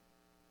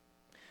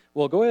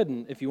Well, go ahead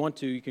and if you want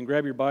to, you can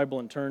grab your Bible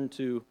and turn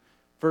to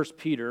 1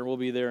 Peter. We'll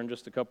be there in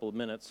just a couple of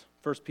minutes.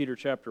 1 Peter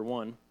chapter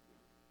 1.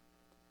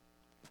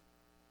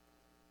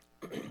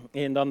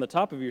 And on the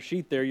top of your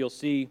sheet there, you'll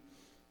see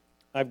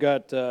I've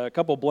got a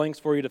couple blanks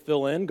for you to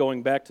fill in,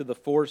 going back to the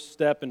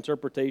four-step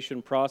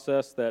interpretation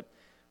process that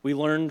we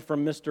learned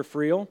from Mr.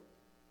 Friel.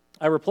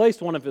 I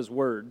replaced one of his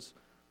words.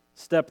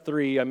 Step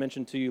 3, I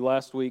mentioned to you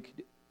last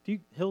week.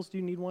 Hills, do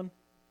you need one?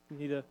 You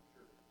need a?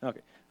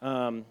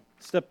 Okay.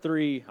 Step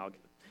 3, I'll get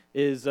it.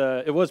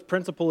 It was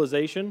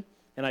principalization,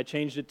 and I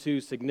changed it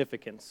to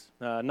significance.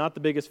 Not the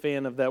biggest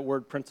fan of that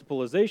word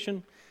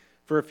principalization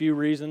for a few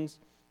reasons.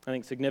 I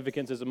think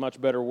significance is a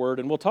much better word,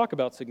 and we'll talk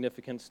about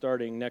significance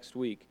starting next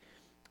week.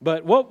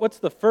 But what's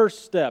the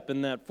first step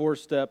in that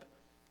four-step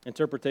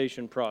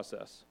interpretation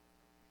process?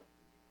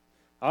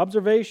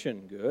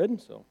 Observation,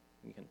 good. So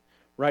you can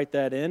write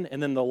that in.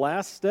 And then the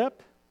last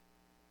step,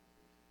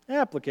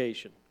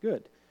 application,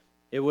 good.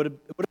 It would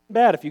have been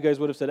bad if you guys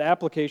would have said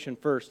application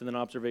first and then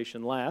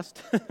observation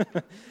last.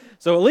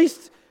 So at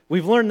least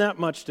we've learned that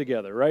much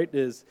together, right?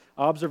 Is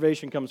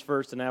observation comes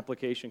first and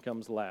application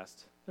comes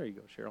last. There you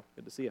go, Cheryl.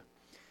 Good to see you.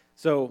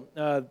 So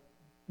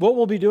what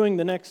we'll be doing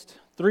the next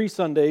 3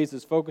 Sundays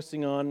is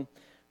focusing on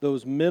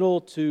those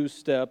middle 2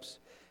 steps,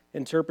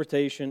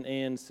 interpretation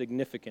and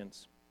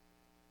significance.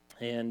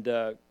 And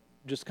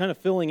just kind of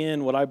filling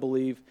in what I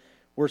believe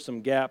were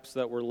some gaps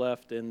that were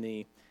left in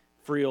the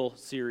Friel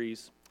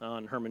series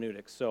on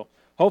hermeneutics. So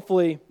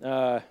hopefully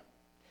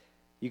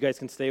you guys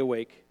can stay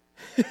awake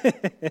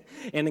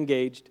and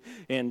engaged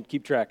and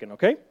keep tracking,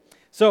 okay?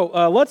 So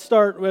let's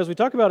start, as we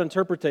talk about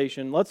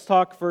interpretation, let's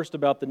talk first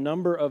about the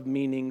number of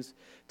meanings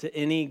to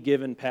any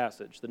given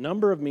passage. The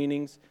number of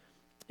meanings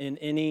in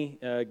any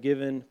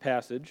given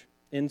passage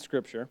in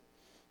Scripture.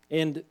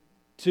 And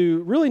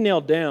to really nail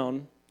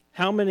down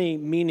how many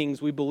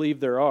meanings we believe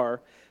there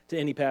are to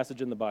any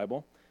passage in the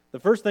Bible, the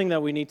first thing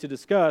that we need to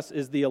discuss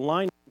is the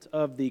alignment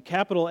of the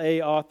capital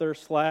A author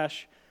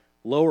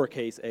 /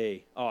 lowercase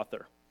a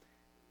author.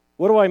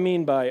 What do I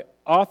mean by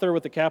author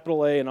with a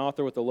capital A and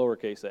author with a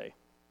lowercase a?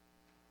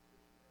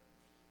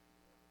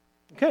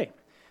 Okay,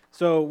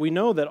 so we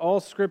know that all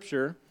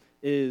Scripture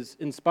is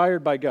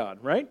inspired by God,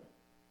 right?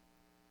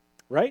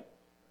 Right?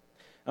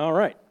 All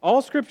right,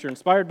 all Scripture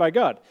inspired by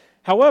God.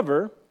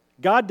 However,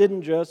 God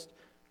didn't just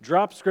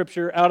drop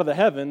Scripture out of the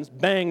heavens,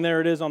 bang,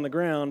 there it is on the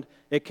ground.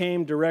 It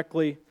came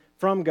directly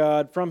from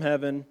God, from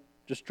heaven,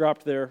 just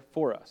dropped there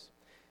for us.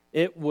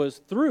 It was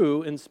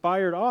through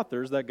inspired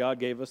authors that God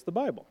gave us the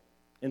Bible.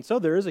 And so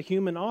there is a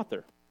human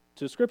author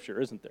to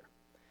Scripture, isn't there?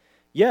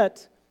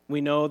 Yet,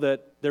 we know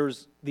that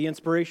there's the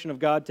inspiration of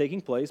God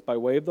taking place by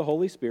way of the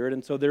Holy Spirit,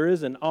 and so there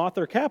is an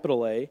author,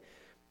 capital A,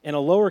 and a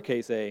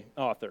lowercase a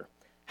author.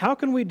 How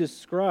can we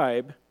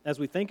describe, as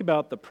we think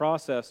about the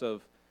process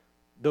of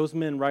those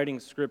men writing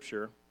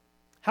Scripture,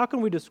 how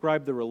can we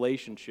describe the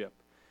relationship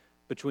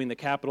between the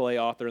capital A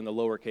author and the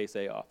lowercase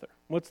a author?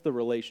 What's the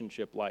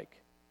relationship like?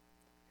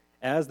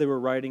 As they were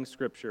writing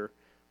Scripture,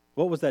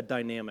 what was that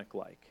dynamic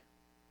like?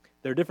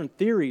 There are different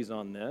theories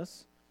on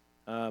this,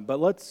 but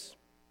let's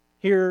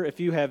hear if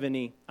you have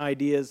any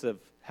ideas of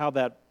how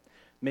that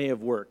may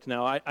have worked.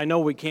 Now, I know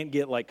we can't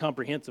get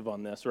comprehensive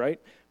on this, right?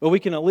 But we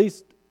can at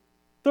least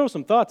throw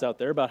some thoughts out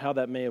there about how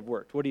that may have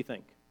worked. What do you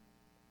think?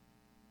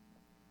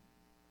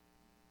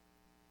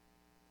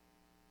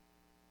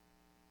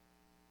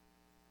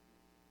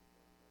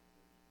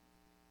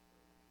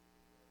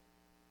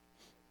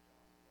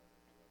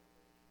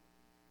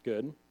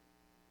 Good.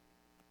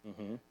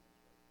 Mm-hmm.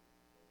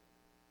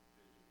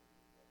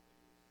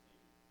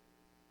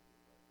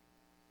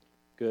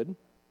 Good.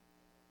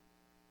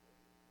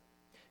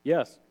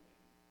 Yes.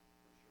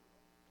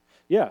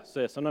 Yeah,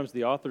 so sometimes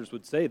the authors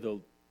would say,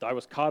 I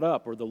was caught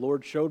up, or the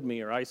Lord showed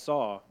me, or I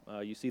saw.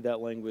 You see that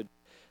language,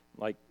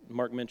 like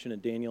Mark mentioned in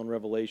Daniel and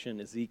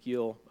Revelation,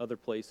 Ezekiel, other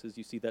places,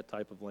 you see that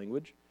type of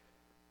language.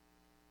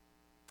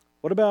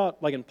 What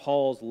about like in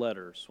Paul's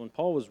letters? When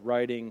Paul was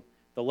writing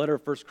the letter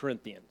of 1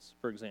 Corinthians,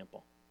 for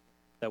example,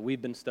 that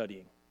we've been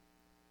studying.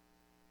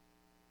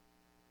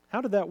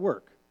 How did that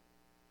work?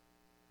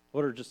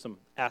 What are just some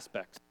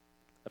aspects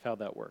of how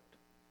that worked?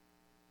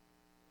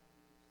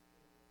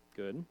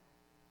 Good.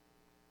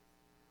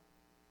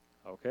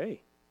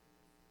 Okay.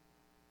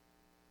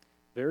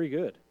 Very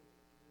good.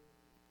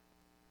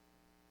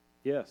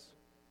 Yes.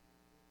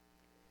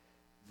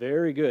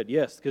 Very good.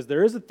 Yes, because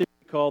there is a theory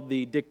called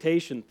the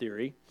dictation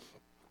theory.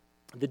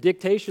 The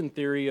dictation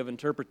theory of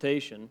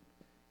interpretation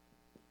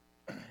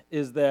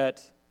is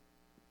that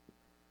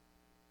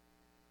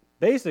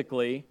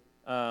basically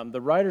the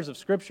writers of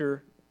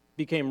Scripture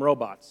became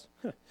robots.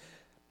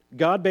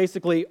 God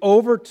basically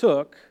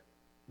overtook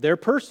their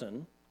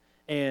person,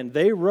 and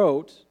they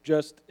wrote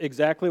just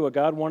exactly what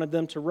God wanted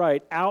them to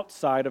write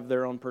outside of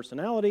their own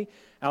personality,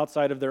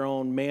 outside of their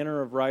own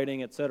manner of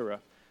writing, etc.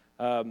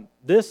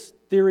 This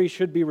theory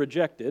should be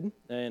rejected,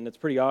 and it's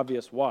pretty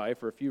obvious why,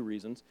 for a few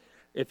reasons.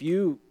 If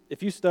you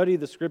study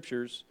the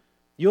Scriptures,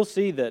 you'll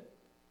see that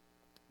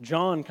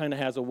John kind of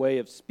has a way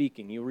of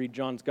speaking. You read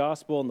John's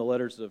Gospel and the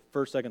letters of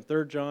 1st, 2nd,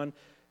 3rd John.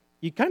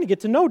 you kind of get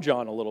to know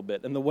John a little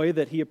bit and the way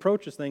that he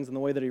approaches things and the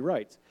way that he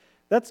writes.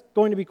 That's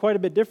going to be quite a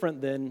bit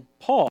different than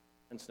Paul,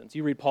 for instance.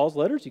 You read Paul's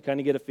letters, you kind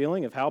of get a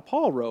feeling of how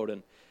Paul wrote,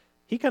 and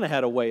he kind of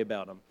had a way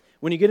about him.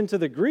 When you get into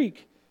the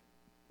Greek,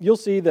 you'll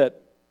see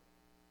that,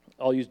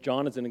 I'll use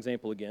John as an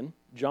example again.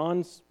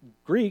 John's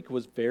Greek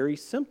was very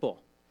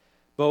simple,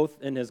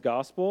 both in his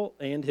gospel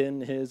and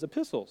in his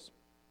epistles.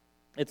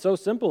 It's so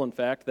simple, in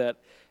fact, that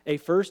a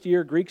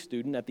first-year Greek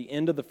student at the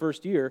end of the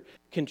first year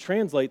can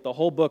translate the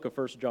whole book of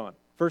 1 John.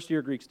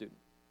 First-year Greek student.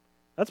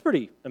 That's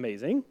pretty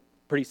amazing,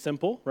 pretty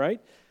simple, right?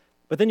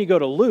 But then you go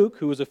to Luke,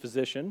 who was a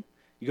physician.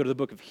 You go to the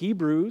book of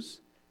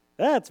Hebrews.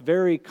 That's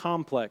very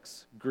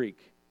complex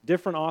Greek.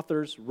 Different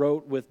authors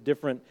wrote with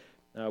different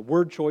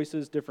word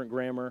choices, different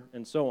grammar,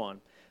 and so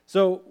on.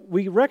 So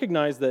we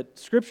recognize that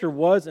Scripture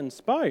was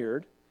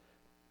inspired,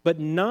 but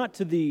not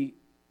to the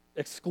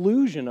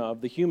exclusion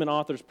of the human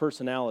author's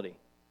personality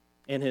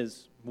and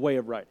his way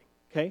of writing,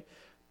 okay?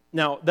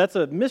 Now, that's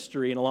a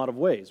mystery in a lot of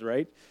ways,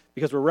 right?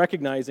 Because we're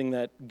recognizing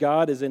that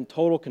God is in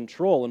total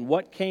control, and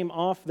what came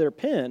off their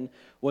pen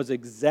was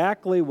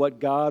exactly what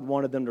God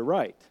wanted them to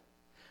write.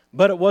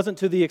 But it wasn't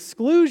to the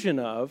exclusion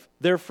of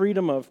their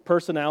freedom of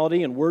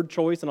personality and word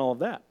choice and all of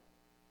that.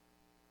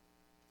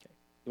 Okay.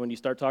 When you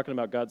start talking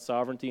about God's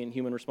sovereignty and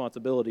human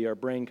responsibility, our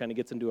brain kind of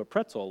gets into a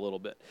pretzel a little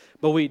bit.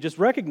 But we just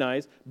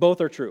recognize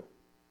both are true.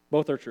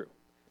 Both are true.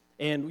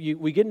 And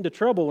we get into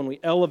trouble when we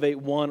elevate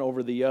one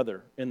over the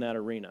other in that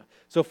arena.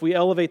 So if we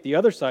elevate the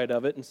other side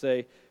of it and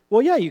say,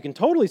 well, yeah, you can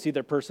totally see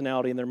their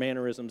personality and their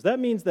mannerisms, that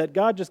means that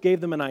God just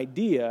gave them an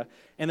idea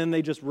and then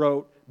they just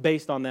wrote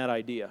based on that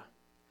idea.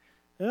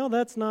 Well,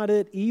 that's not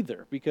it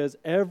either, because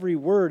every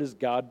word is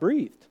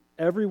God-breathed.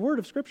 Every word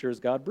of Scripture is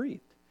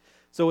God-breathed.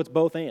 So it's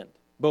both and.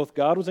 Both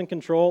God was in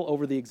control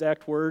over the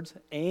exact words,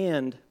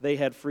 and they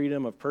had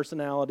freedom of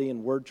personality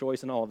and word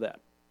choice and all of that.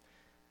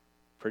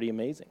 Pretty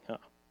amazing, huh?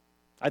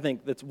 I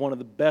think that's one of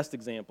the best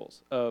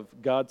examples of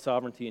God's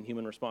sovereignty and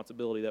human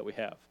responsibility that we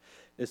have,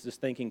 is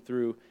just thinking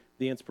through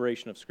the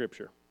inspiration of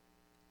Scripture.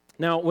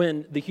 Now,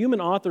 when the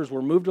human authors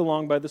were moved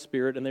along by the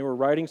Spirit and they were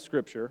writing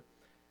Scripture,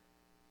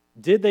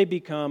 did they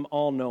become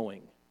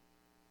all-knowing?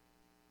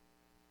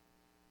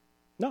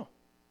 No,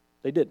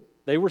 they didn't.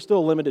 They were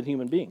still limited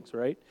human beings,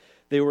 right?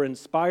 They were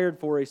inspired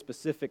for a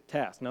specific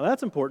task. Now,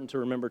 that's important to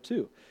remember,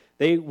 too.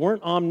 They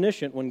weren't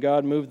omniscient when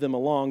God moved them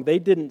along. They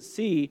didn't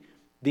see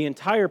the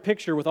entire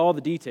picture with all the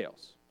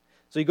details.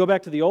 So you go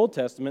back to the Old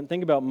Testament,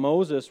 think about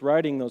Moses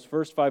writing those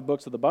first 5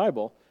 books of the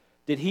Bible.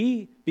 Did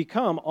he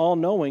become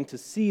all-knowing to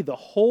see the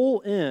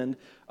whole end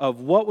of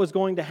what was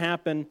going to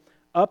happen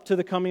up to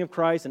the coming of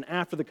Christ and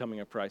after the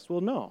coming of Christ?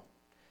 Well, no.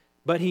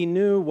 But he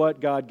knew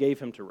what God gave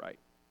him to write.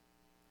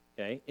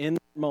 Okay? In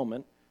that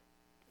moment,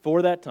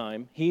 for that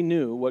time, he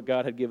knew what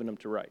God had given him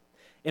to write.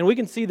 And we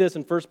can see this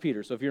in 1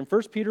 Peter. So if you're in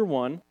 1 Peter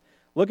 1,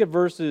 look at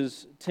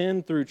verses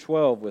 10 through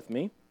 12 with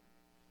me.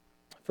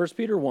 1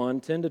 Peter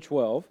 1, 10 to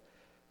 12.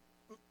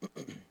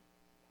 And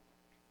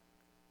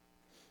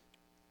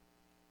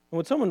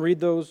would someone read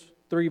those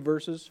 3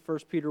 verses, 1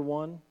 Peter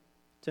 1,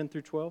 10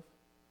 through 12?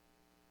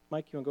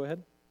 Mike, you want to go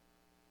ahead?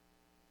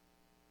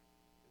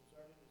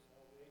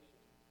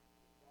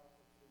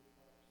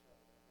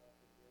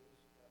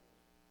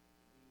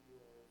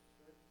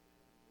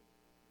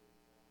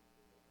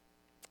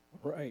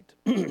 Right.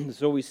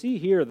 So we see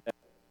here that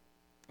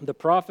the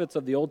prophets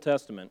of the Old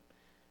Testament,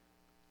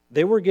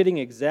 they were getting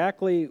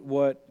exactly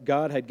what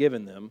God had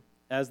given them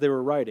as they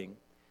were writing,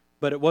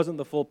 but it wasn't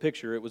the full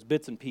picture. It was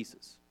bits and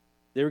pieces.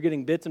 They were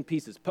getting bits and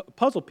pieces,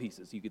 puzzle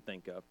pieces you could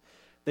think of.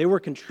 They were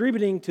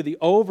contributing to the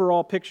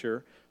overall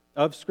picture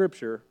of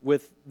Scripture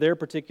with their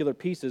particular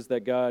pieces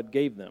that God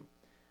gave them.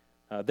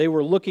 They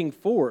were looking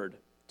forward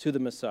to the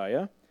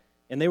Messiah,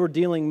 and they were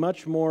dealing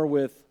much more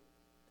with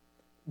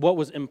what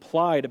was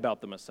implied about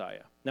the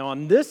Messiah. Now,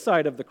 on this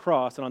side of the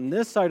cross and on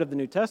this side of the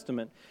New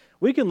Testament,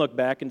 we can look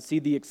back and see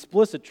the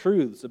explicit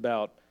truths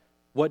about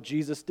what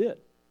Jesus did,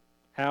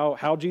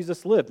 how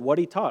Jesus lived, what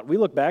he taught. We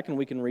look back and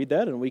we can read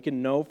that and we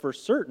can know for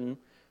certain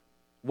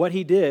what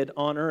he did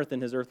on earth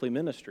in his earthly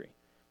ministry.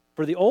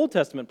 For the Old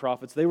Testament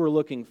prophets, they were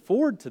looking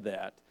forward to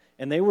that,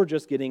 and they were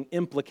just getting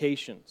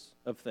implications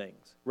of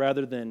things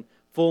rather than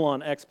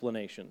full-on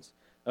explanations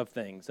of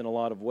things in a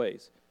lot of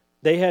ways.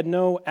 They had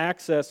no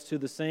access to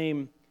the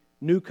same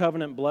new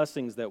covenant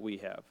blessings that we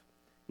have.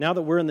 Now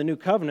that we're in the new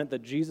covenant,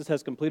 that Jesus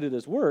has completed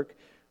his work,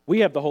 we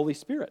have the Holy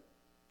Spirit.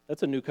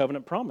 That's a new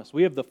covenant promise.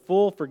 We have the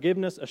full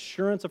forgiveness,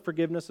 assurance of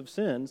forgiveness of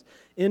sins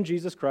in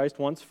Jesus Christ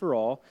once for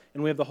all,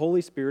 and we have the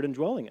Holy Spirit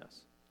indwelling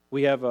us.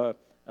 We have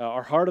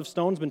our heart of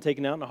stone's been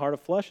taken out and a heart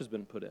of flesh has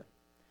been put in.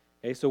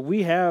 Okay, so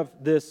we have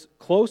this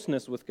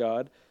closeness with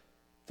God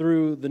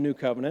through the new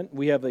covenant.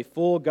 We have a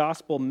full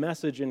gospel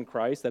message in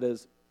Christ that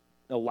has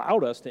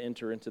allowed us to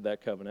enter into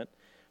that covenant.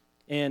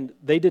 And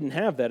they didn't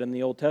have that in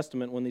the Old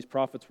Testament when these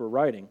prophets were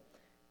writing.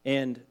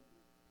 And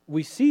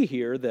we see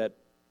here that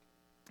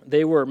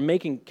they were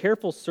making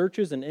careful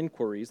searches and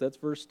inquiries. That's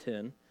verse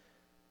 10.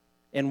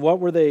 And what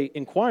were they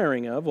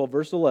inquiring of? Well,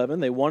 verse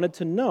 11, they wanted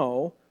to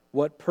know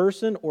what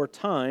person or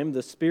time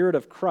the Spirit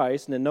of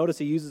Christ, and then notice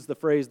he uses the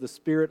phrase, the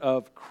Spirit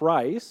of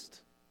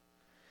Christ,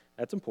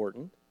 that's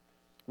important,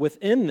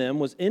 within them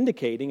was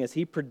indicating as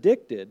he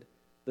predicted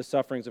the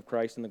sufferings of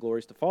Christ and the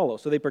glories to follow.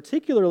 So they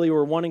particularly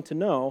were wanting to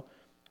know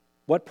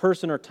what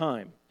person or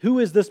time. Who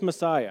is this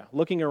Messiah?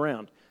 Looking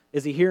around.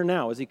 Is he here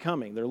now? Is he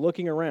coming? They're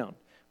looking around.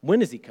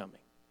 When is he coming?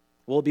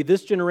 Will it be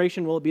this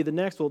generation? Will it be the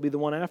next? Will it be the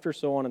one after?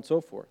 So on and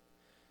so forth.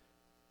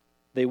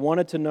 They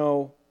wanted to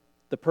know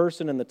the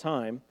person and the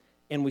time,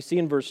 and we see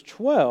in verse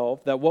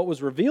 12 that what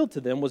was revealed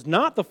to them was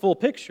not the full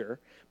picture,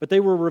 but they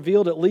were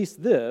revealed at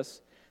least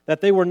this,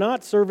 that they were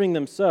not serving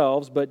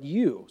themselves, but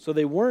you. So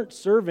they weren't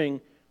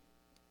serving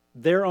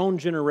their own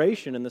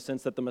generation in the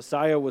sense that the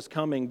Messiah was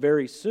coming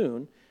very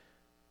soon.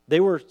 They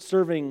were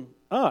serving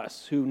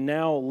us who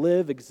now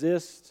live,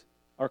 exist,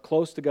 are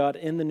close to God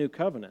in the new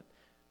covenant.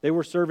 They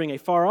were serving a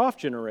far-off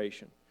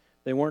generation.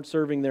 They weren't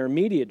serving their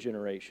immediate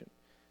generation.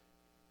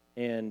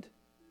 And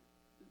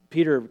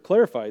Peter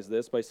clarifies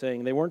this by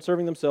saying they weren't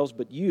serving themselves,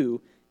 but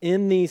you,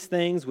 in these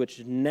things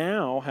which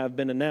now have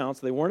been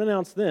announced. They weren't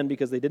announced then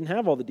because they didn't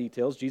have all the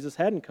details. Jesus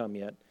hadn't come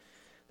yet.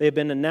 They have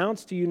been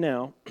announced to you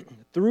now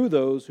through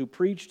those who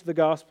preached the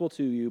gospel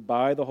to you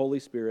by the Holy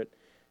Spirit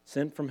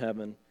sent from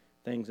heaven,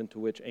 things into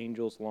which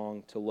angels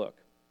long to look.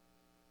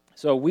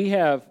 So we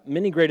have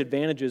many great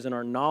advantages in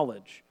our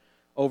knowledge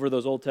over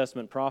those Old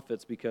Testament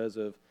prophets because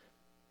of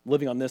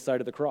living on this side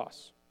of the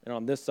cross and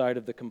on this side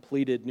of the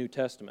completed New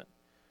Testament.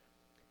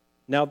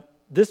 Now,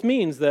 this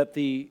means that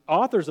the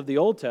authors of the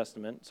Old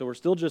Testament, so we're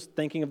still just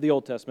thinking of the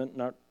Old Testament,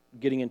 not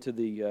getting into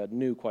the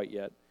New quite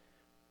yet.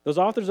 Those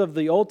authors of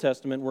the Old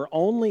Testament were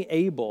only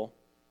able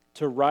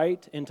to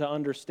write and to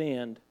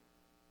understand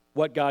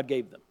what God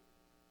gave them.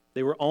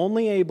 They were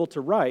only able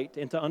to write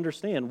and to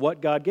understand what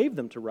God gave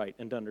them to write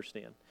and to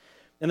understand.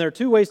 And there are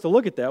two ways to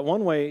look at that.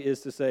 One way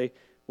is to say,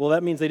 well,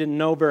 that means they didn't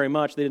know very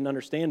much, they didn't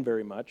understand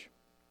very much.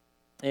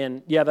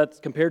 And yeah, that's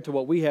compared to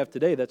what we have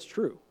today, that's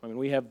true. I mean,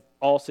 we have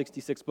all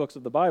 66 books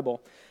of the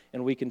Bible,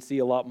 and we can see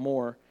a lot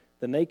more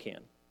than they can.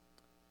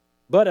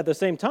 But at the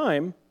same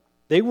time,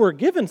 they were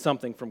given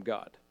something from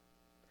God.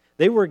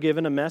 They were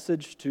given a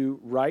message to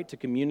write, to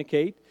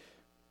communicate,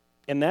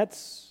 and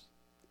that's,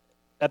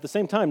 at the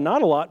same time,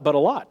 not a lot, but a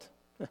lot.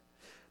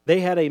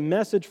 They had a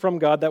message from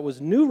God that was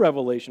new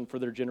revelation for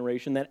their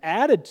generation that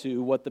added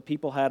to what the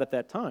people had at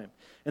that time.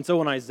 And so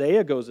when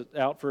Isaiah goes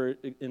out, for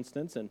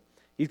instance, and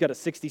he's got a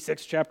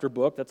 66-chapter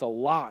book, that's a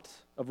lot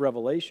of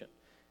revelation.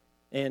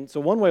 And so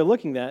one way of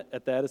looking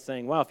at that is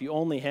saying, wow, if you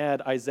only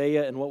had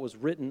Isaiah and what was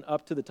written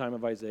up to the time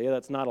of Isaiah,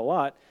 that's not a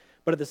lot.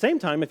 But at the same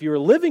time, if you were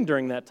living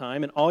during that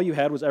time and all you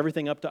had was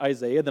everything up to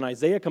Isaiah, then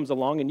Isaiah comes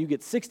along and you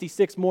get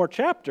 66 more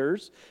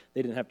chapters.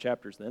 They didn't have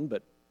chapters then,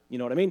 but you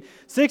know what I mean?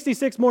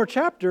 66 more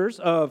chapters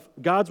of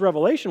God's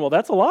revelation. Well,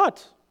 that's a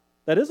lot.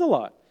 That is a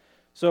lot.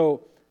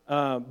 So,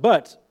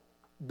 but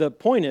the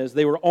point is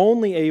they were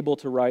only able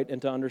to write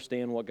and to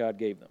understand what God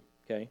gave them,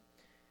 okay?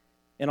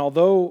 And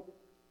although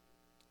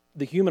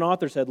the human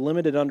authors had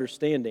limited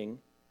understanding,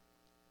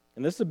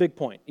 and this is a big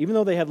point, even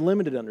though they had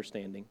limited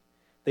understanding,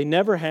 they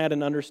never had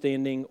an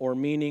understanding or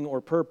meaning or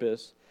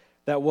purpose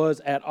that was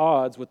at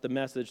odds with the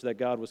message that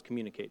God was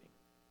communicating.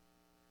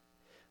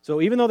 So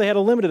even though they had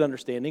a limited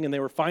understanding and they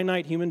were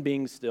finite human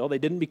beings still, they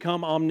didn't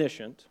become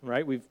omniscient,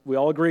 right? We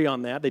all agree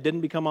on that. They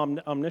didn't become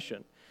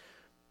omniscient.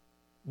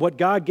 What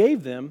God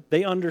gave them,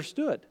 they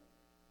understood.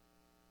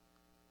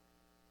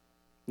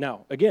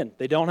 Now, again,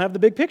 they don't have the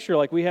big picture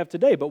like we have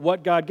today, but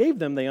what God gave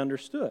them, they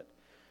understood.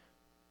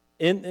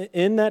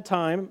 In that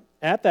time,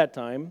 at that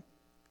time,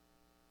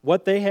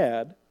 what they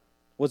had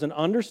was an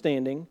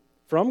understanding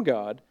from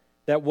God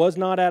that was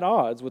not at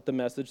odds with the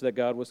message that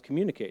God was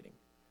communicating.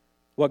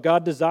 What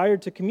God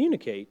desired to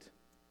communicate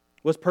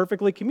was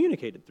perfectly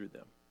communicated through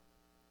them.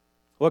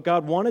 What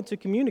God wanted to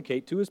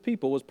communicate to His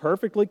people was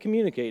perfectly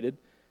communicated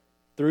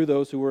through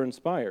those who were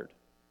inspired.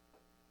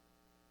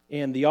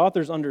 And the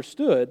authors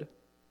understood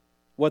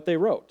what they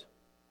wrote.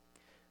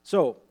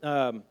 So,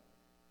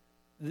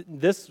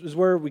 this is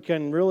where we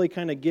can really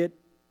kind of get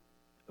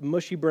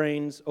mushy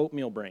brains,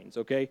 oatmeal brains,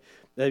 okay?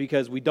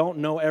 Because we don't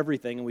know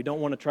everything and we don't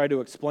want to try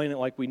to explain it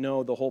like we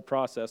know the whole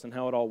process and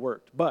how it all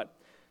worked. But,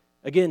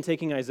 again,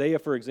 taking Isaiah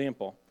for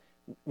example,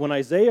 when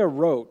Isaiah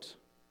wrote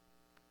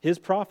his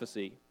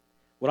prophecy,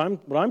 what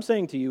I'm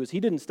saying to you is he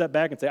didn't step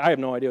back and say, I have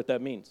no idea what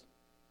that means.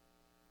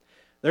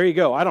 There you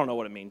go. I don't know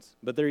what it means,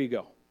 but there you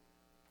go.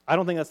 I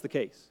don't think that's the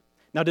case.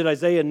 Now, did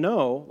Isaiah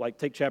know, like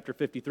take chapter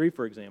 53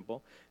 for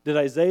example, did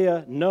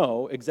Isaiah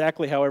know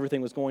exactly how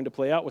everything was going to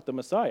play out with the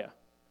Messiah?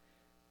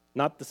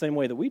 Not the same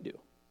way that we do.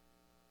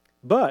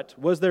 But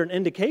was there an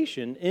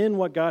indication in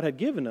what God had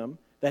given him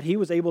that he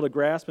was able to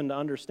grasp and to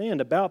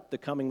understand about the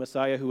coming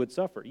Messiah who would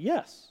suffer?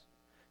 Yes.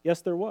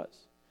 Yes, there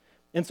was.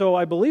 And so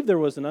I believe there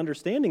was an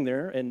understanding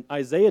there, and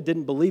Isaiah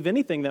didn't believe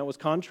anything that was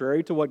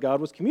contrary to what God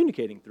was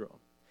communicating through him.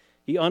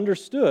 He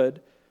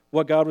understood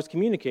what God was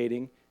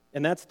communicating,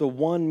 and that's the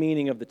one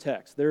meaning of the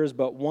text. There is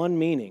but one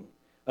meaning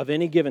of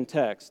any given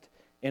text,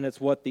 and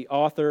it's what the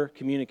author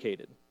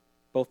communicated,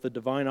 both the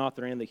divine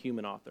author and the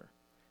human author.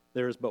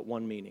 There is but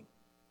one meaning.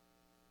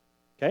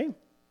 Okay?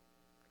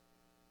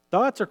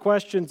 Thoughts or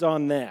questions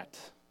on that?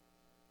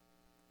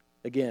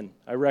 Again,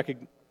 I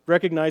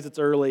recognize it's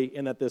early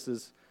and that this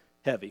is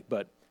heavy,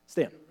 but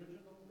Stan. The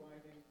original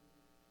writing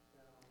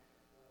down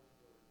God's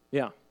word.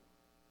 Yeah.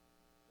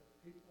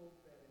 The people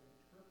that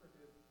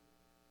interpreted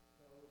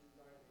those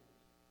writings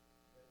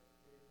that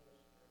gave us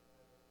our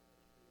Bible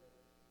as we read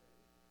it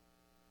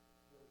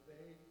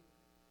today,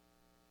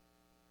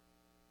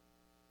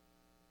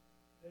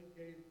 they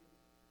gave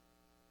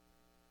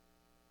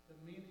the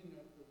meaning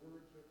of the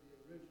words of the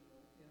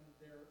original in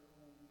their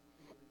own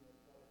feeling of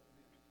what it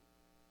meant.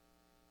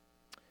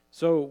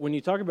 So when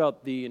you talk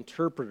about the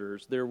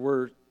interpreters, there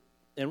were,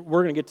 and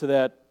we're going to get to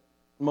that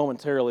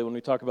momentarily when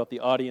we talk about the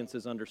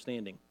audience's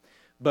understanding.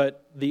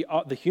 But the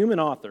human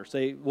author,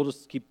 say, we'll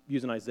just keep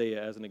using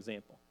Isaiah as an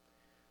example.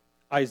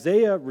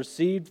 Isaiah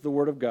received the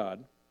word of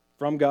God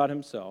from God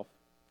himself,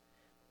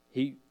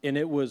 and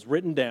it was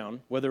written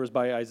down, whether it was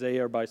by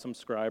Isaiah or by some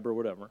scribe or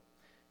whatever.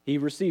 He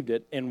received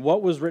it, and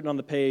what was written on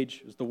the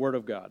page was the word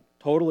of God,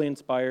 totally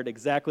inspired,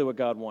 exactly what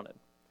God wanted.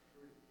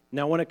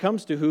 Now, when it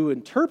comes to who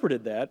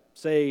interpreted that,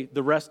 say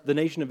the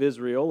nation of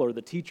Israel or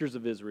the teachers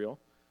of Israel,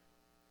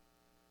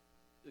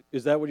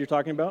 is that what you're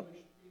talking about?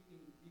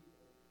 English-speaking people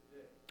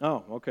today,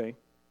 Oh, okay.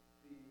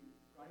 the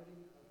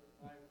writing of the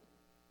Bible,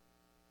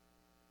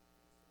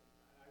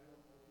 I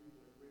don't know if you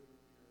would agree with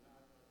me or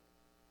not, but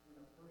when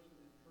a person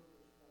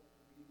interprets what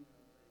the meaning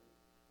of a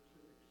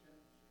specific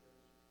sentence is,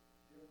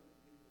 different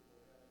people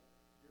will have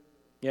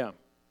different Yeah,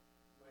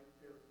 right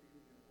there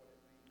feeling of what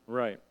it means.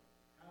 right.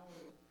 How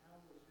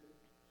was it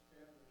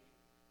established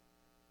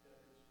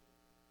that it's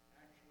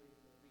actually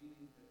the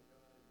meaning that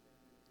God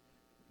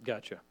intended?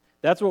 Gotcha.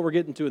 That's what we're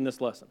getting to in this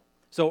lesson.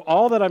 So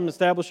all that I'm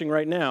establishing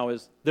right now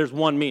is there's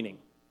one meaning.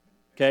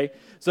 Okay?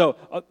 So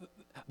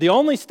the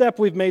only step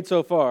we've made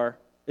so far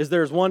is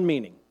there's one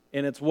meaning,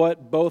 and it's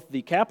what both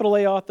the capital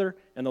A author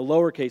and the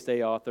lowercase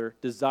a author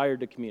desired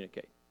to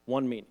communicate.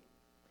 One meaning.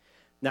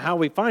 Now how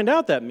we find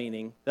out that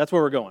meaning, that's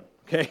where we're going.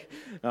 Okay?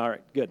 All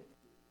right, good.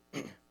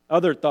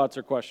 Other thoughts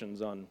or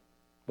questions on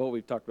what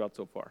we've talked about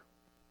so far?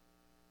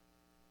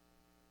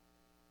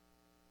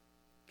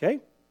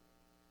 Okay?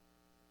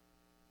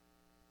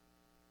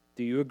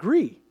 Do you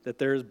agree that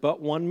there is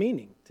but one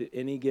meaning to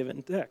any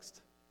given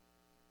text?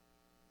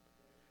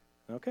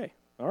 Okay,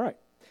 all right.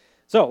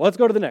 So let's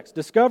go to the next.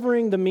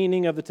 Discovering the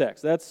meaning of the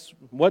text. That's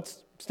what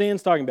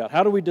Stan's talking about.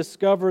 How do we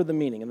discover the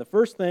meaning? And the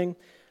first thing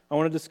I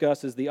want to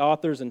discuss is the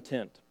author's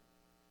intent.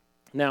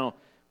 Now,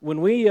 when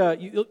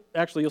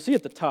you'll see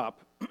at the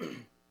top,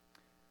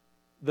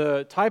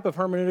 the type of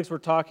hermeneutics we're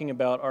talking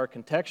about are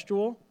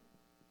contextual,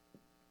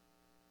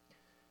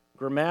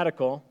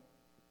 grammatical,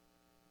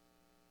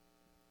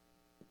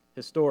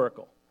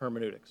 historical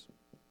hermeneutics.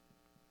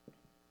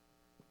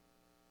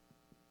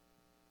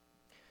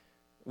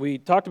 We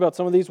talked about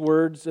some of these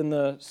words in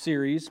the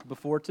series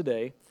before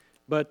today,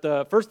 but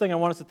the first thing I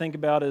want us to think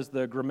about is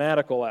the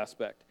grammatical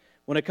aspect.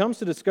 When it comes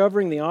to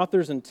discovering the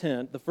author's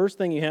intent, the first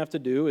thing you have to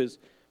do is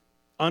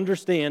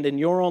understand in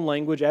your own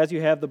language, as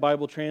you have the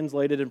Bible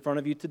translated in front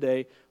of you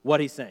today, what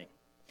he's saying.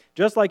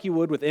 Just like you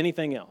would with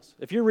anything else.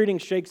 If you're reading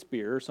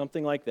Shakespeare or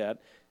something like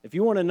that, if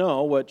you want to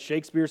know what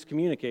Shakespeare's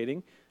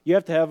communicating, you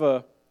have to have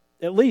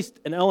at least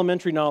an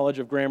elementary knowledge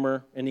of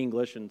grammar and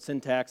English and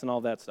syntax and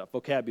all that stuff,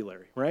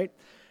 vocabulary, right?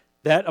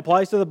 That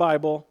applies to the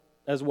Bible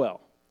as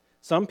well.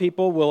 Some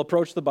people will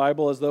approach the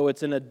Bible as though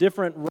it's in a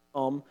different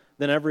realm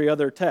than every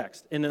other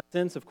text. In a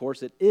sense, of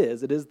course, it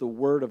is. It is the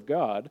Word of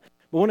God.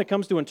 But when it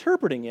comes to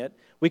interpreting it,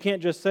 we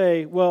can't just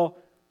say, well,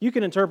 you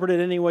can interpret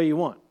it any way you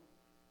want.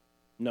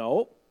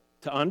 No.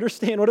 To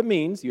understand what it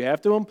means, you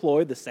have to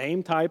employ the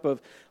same type of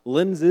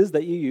lenses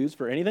that you use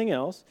for anything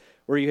else,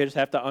 where you just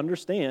have to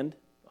understand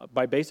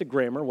by basic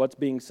grammar what's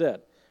being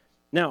said.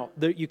 Now,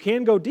 you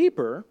can go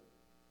deeper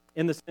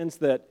in the sense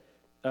that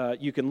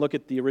you can look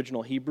at the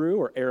original Hebrew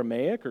or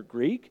Aramaic or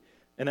Greek,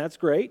 and that's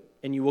great,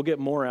 and you will get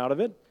more out of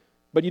it,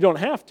 but you don't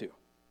have to,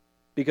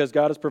 because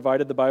God has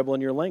provided the Bible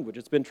in your language.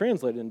 It's been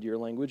translated into your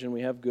language, and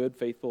we have good,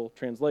 faithful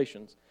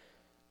translations.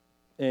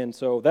 And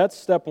so that's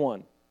step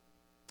one.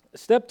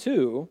 Step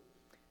two,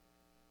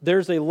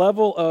 there's a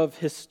level of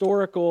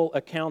historical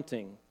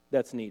accounting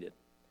that's needed.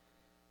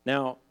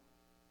 Now,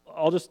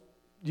 I'll just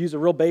use a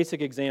real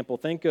basic example.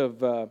 Think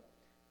of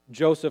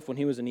Joseph when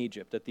he was in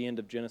Egypt at the end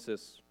of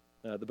Genesis,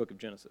 the book of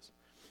Genesis.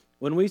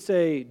 When we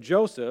say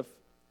Joseph,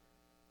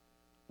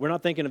 we're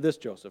not thinking of this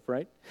Joseph,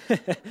 right?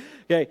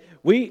 Okay,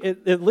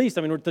 at least,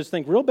 just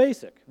think real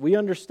basic. We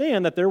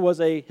understand that there was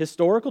a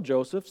historical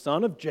Joseph,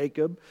 son of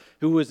Jacob,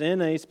 who was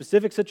in a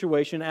specific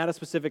situation at a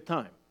specific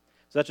time.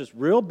 So that's just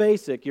real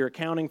basic, you're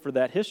accounting for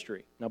that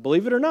history. Now,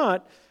 believe it or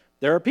not,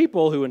 there are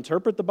people who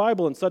interpret the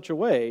Bible in such a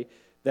way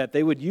that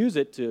they would use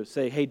it to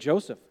say, hey,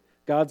 Joseph,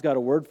 God's got a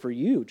word for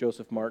you,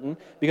 Joseph Martin,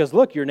 because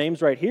look, your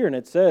name's right here, and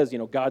it says,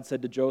 God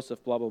said to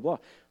Joseph, blah, blah, blah.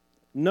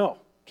 No,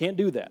 can't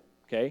do that,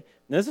 okay?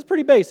 Now, this is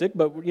pretty basic,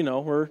 but,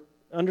 we're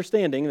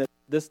understanding that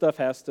this stuff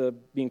has to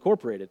be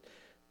incorporated.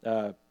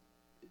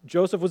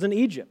 Joseph was in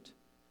Egypt.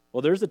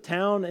 Well, there's a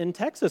town in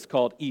Texas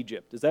called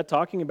Egypt. Is that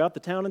talking about the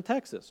town in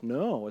Texas?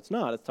 No, it's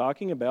not. It's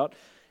talking about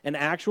an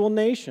actual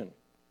nation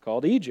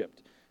called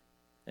Egypt.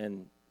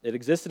 And it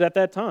existed at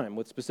that time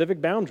with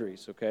specific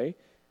boundaries, okay?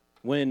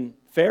 When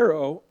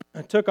Pharaoh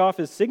took off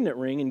his signet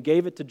ring and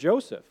gave it to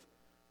Joseph.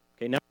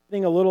 Okay, now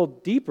getting a little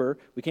deeper,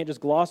 we can't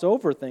just gloss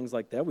over things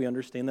like that. We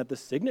understand that the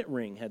signet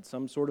ring had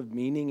some sort of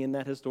meaning in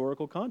that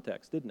historical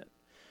context, didn't it?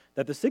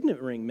 That the signet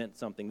ring meant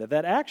something,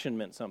 that action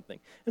meant something.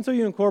 And so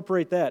you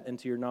incorporate that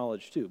into your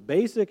knowledge too.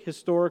 Basic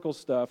historical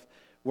stuff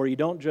where you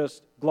don't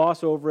just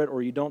gloss over it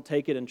or you don't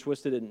take it and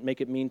twist it and make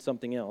it mean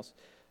something else.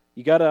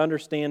 You got to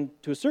understand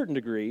to a certain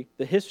degree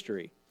the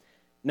history.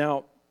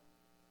 Now,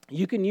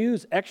 you can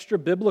use extra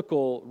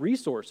biblical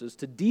resources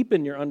to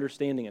deepen your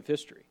understanding of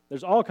history.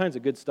 There's all kinds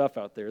of good stuff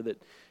out there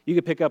that you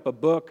could pick up a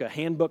book, a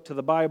handbook to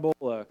the Bible,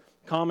 a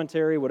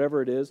commentary,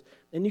 whatever it is,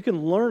 and you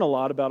can learn a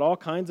lot about all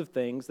kinds of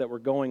things that were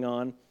going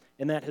on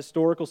in that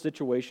historical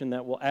situation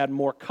that will add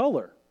more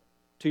color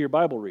to your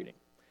Bible reading.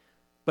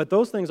 But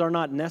those things are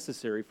not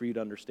necessary for you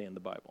to understand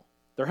the Bible.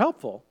 They're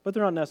helpful, but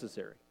they're not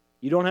necessary.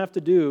 You don't have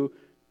to do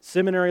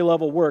seminary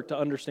level work to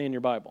understand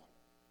your Bible.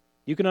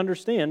 You can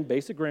understand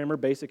basic grammar,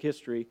 basic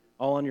history,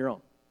 all on your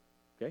own.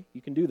 Okay?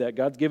 You can do that.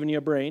 God's given you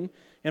a brain,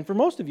 and for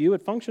most of you,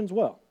 it functions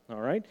well.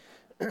 All right?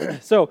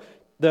 So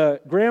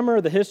the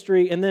grammar, the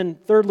history, and then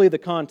thirdly, the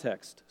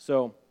context.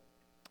 So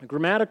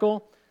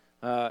grammatical,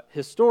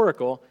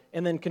 historical,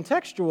 and then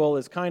contextual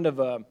is kind of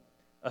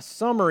a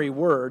summary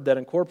word that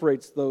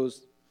incorporates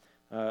those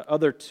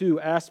other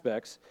two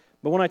aspects.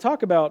 But when I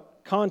talk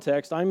about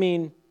context, I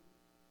mean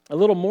a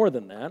little more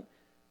than that.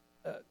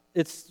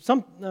 It's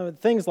some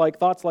things like,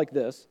 thoughts like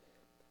this.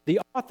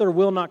 The author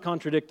will not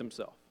contradict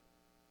himself.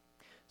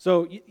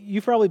 So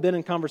you've probably been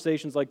in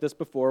conversations like this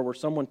before where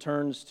someone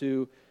turns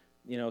to,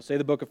 say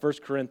the book of 1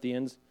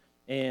 Corinthians,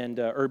 and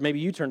or maybe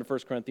you turn to 1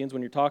 Corinthians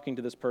when you're talking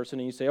to this person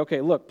and you say,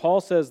 okay, look, Paul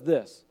says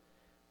this.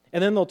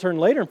 And then they'll turn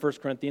later in 1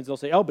 Corinthians, they'll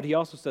say, oh, but he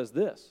also says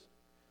this.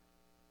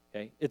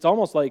 Okay? It's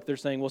almost like they're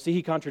saying, well, see,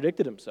 he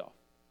contradicted himself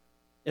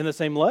in the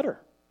same letter.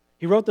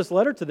 He wrote this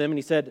letter to them and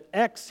he said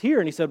X here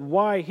and he said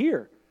Y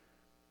here.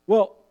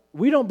 Well,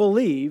 we don't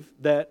believe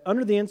that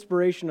under the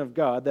inspiration of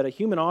God that a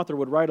human author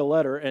would write a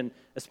letter, and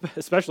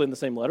especially in the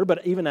same letter,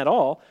 but even at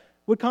all,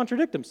 would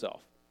contradict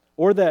himself.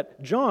 Or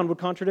that John would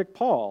contradict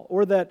Paul.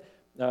 Or that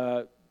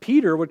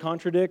Peter would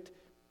contradict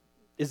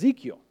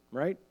Ezekiel,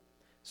 right?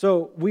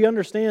 So we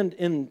understand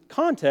in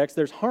context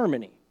there's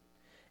harmony.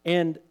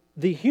 And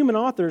the human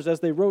authors,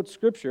 as they wrote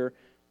Scripture,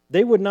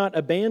 they would not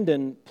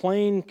abandon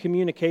plain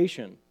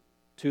communication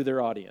to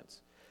their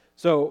audience.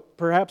 So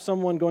perhaps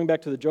someone, going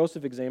back to the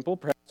Joseph example,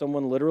 perhaps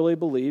someone literally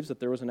believes that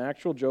there was an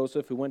actual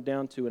Joseph who went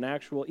down to an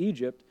actual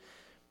Egypt,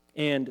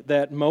 and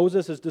that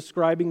Moses is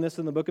describing this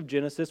in the book of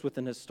Genesis with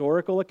an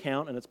historical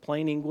account, and it's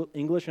plain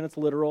English and it's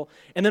literal.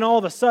 And then all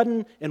of a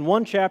sudden, in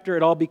one chapter,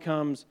 it all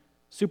becomes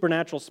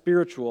supernatural,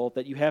 spiritual,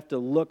 that you have to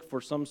look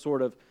for some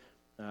sort of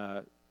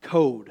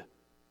code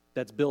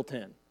that's built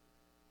in.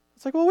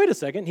 It's like, well, wait a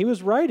second. He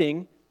was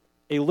writing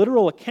a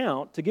literal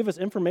account to give us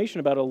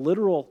information about a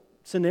literal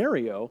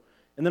scenario,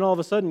 and then all of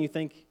a sudden you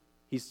think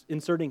he's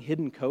inserting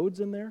hidden codes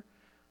in there?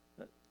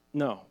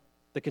 No.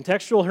 The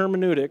contextual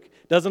hermeneutic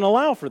doesn't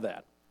allow for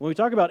that. When we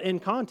talk about in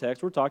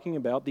context, we're talking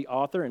about the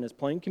author in his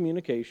plain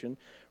communication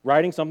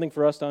writing something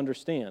for us to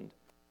understand.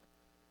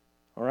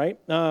 All right?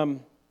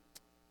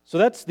 So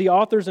that's the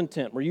author's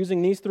intent. We're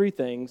using these three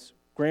things,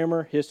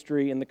 grammar,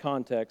 history, and the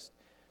context,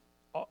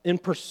 in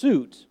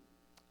pursuit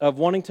of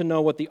wanting to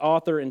know what the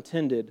author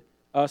intended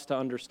us to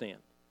understand.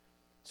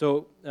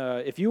 So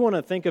if you want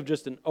to think of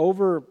just an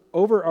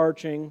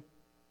overarching,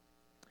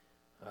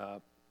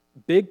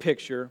 big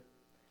picture,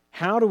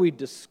 how do we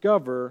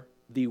discover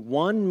the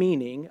one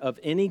meaning of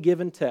any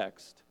given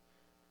text?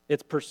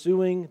 It's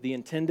pursuing the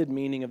intended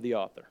meaning of the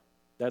author.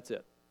 That's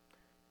it.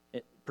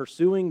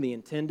 Pursuing the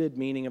intended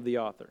meaning of the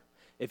author.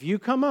 If you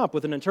come up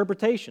with an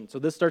interpretation, so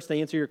this starts to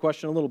answer your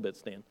question a little bit,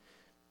 Stan.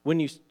 When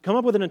you come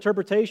up with an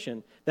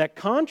interpretation that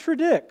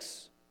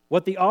contradicts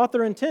what the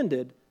author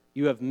intended,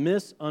 you have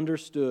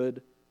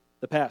misunderstood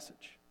the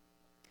passage.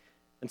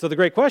 And so the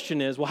great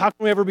question is, well, how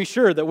can we ever be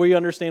sure that we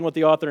understand what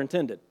the author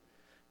intended?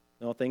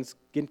 Well, things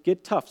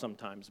get tough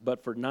sometimes,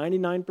 but for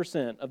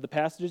 99% of the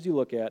passages you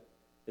look at,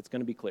 it's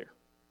going to be clear.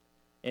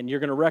 And you're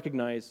going to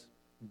recognize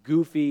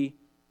goofy,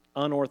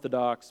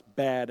 unorthodox,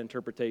 bad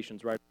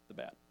interpretations right off the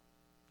bat.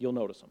 You'll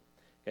notice them.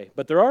 Okay,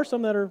 but there are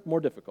some that are more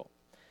difficult.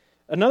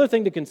 Another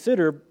thing to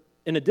consider,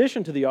 in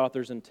addition to the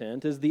author's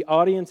intent, is the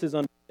audience's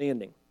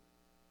understanding.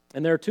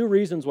 And there are two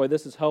reasons why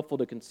this is helpful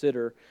to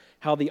consider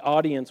how the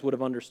audience would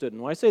have understood.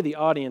 And when I say the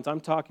audience,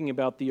 I'm talking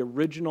about the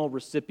original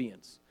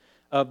recipients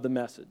of the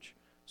message.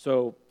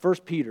 So 1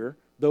 Peter,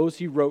 those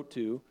he wrote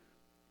to,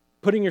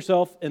 putting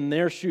yourself in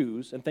their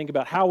shoes and think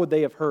about how would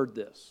they have heard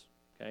this.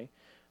 Okay?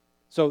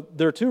 So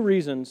there are two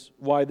reasons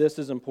why this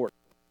is important.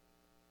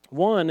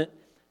 One,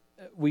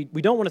 we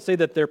don't want to say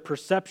that their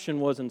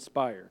perception was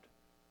inspired.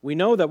 We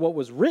know that what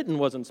was written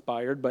was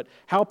inspired, but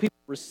how people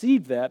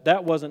received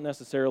that wasn't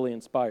necessarily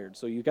inspired.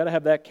 So you've got to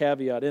have that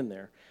caveat in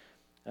there.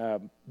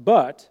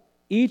 But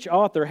each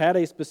author had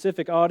a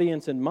specific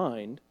audience in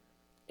mind,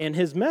 and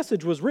his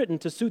message was written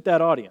to suit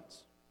that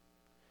audience.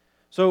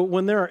 So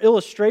when there are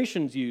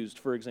illustrations used,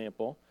 for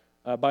example,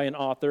 by an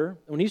author,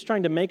 when he's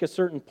trying to make a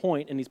certain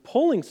point and he's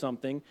pulling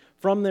something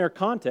from their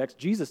context,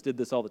 Jesus did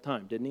this all the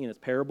time, didn't he, in his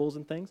parables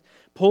and things?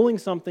 Pulling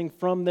something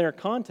from their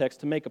context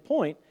to make a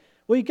point,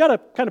 well, you got to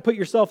kind of put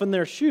yourself in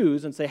their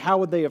shoes and say, how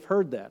would they have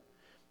heard that?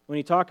 When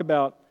you talk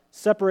about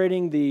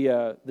separating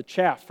the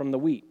chaff from the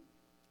wheat,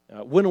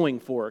 winnowing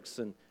forks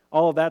and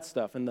all of that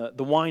stuff, and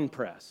the wine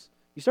press,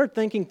 you start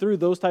thinking through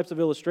those types of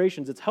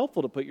illustrations, it's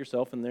helpful to put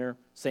yourself in their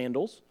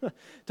sandals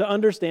to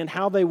understand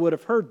how they would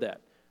have heard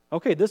that.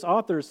 Okay, this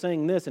author is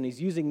saying this, and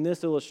he's using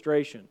this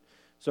illustration.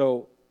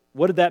 So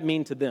what did that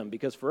mean to them?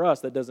 Because for us,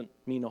 that doesn't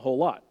mean a whole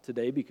lot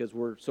today because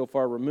we're so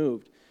far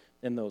removed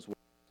in those ways.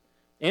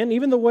 And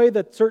even the way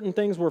that certain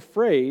things were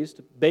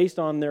phrased based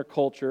on their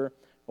culture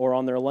or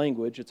on their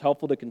language, it's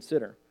helpful to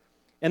consider.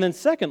 And then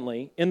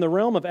secondly, in the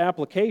realm of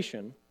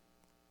application,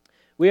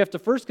 we have to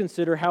first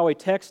consider how a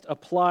text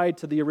applied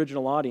to the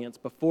original audience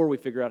before we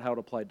figure out how it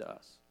applied to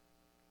us.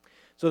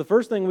 So the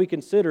first thing we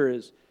consider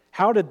is,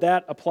 how did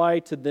that apply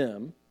to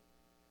them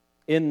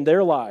in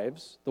their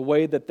lives, the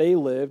way that they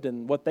lived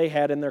and what they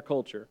had in their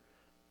culture?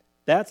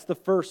 That's the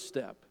first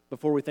step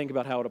before we think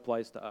about how it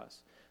applies to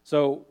us.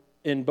 So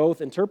in both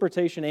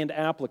interpretation and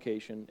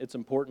application, it's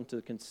important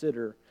to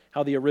consider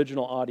how the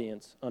original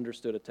audience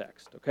understood a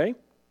text, okay?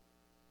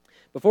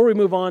 Before we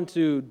move on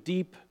to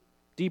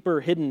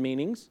deeper hidden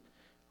meanings,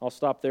 I'll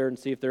stop there and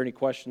see if there are any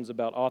questions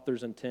about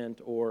author's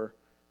intent or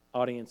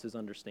audience's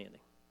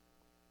understanding.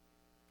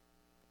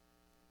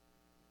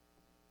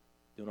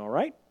 Doing all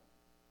right?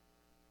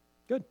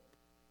 Good.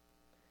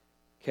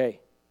 Okay.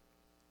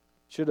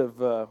 Should have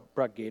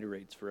brought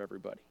Gatorades for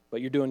everybody, but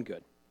you're doing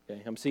good.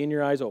 Okay, I'm seeing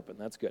your eyes open.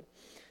 That's good.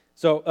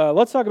 So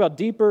let's talk about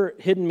deeper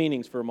hidden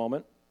meanings for a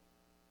moment.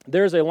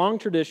 There's a long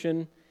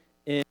tradition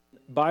in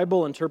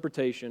Bible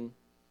interpretation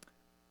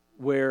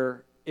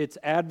where it's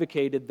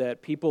advocated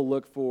that people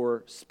look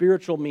for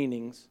spiritual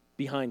meanings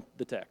behind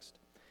the text.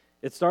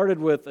 It started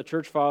with a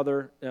church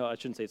father, I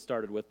shouldn't say it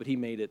started with, but he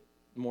made it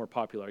more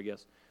popular, I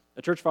guess.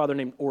 A church father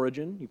named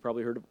Origen, you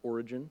probably heard of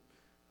Origen.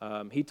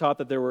 He taught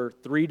that there were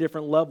 3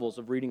 different levels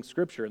of reading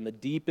Scripture, and the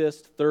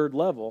deepest third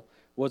level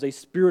was a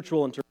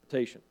spiritual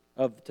interpretation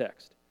of the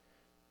text,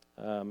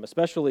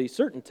 especially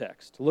certain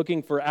text,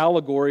 looking for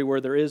allegory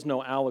where there is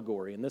no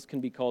allegory, and this can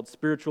be called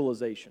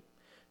spiritualization.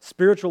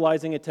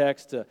 Spiritualizing a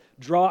text to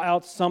draw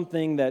out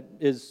something that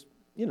is,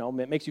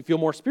 makes you feel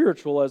more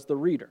spiritual as the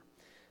reader.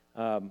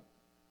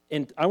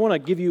 And I want to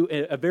give you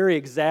a very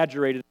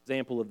exaggerated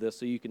example of this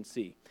so you can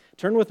see.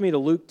 Turn with me to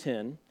Luke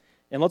 10,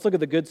 and let's look at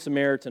the Good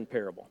Samaritan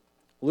parable.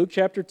 Luke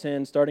chapter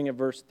 10, starting at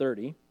verse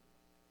 30.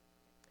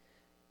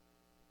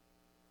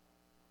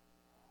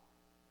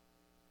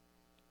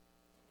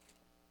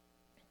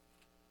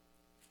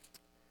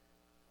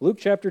 Luke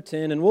chapter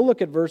 10, and we'll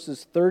look at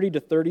verses 30 to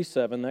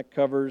 37. That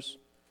covers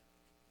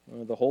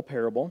the whole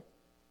parable.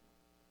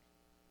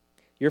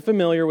 You're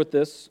familiar with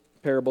this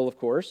parable, of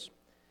course,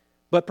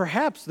 but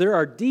perhaps there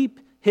are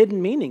deep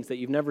hidden meanings that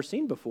you've never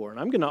seen before, and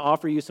I'm going to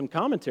offer you some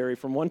commentary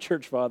from one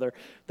church father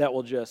that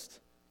will just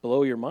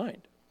blow your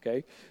mind,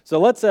 okay? So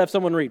let's have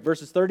someone read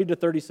verses 30 to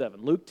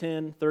 37. Luke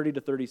 10, 30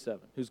 to 37.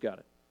 Who's got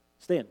it?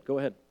 Stan, go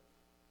ahead.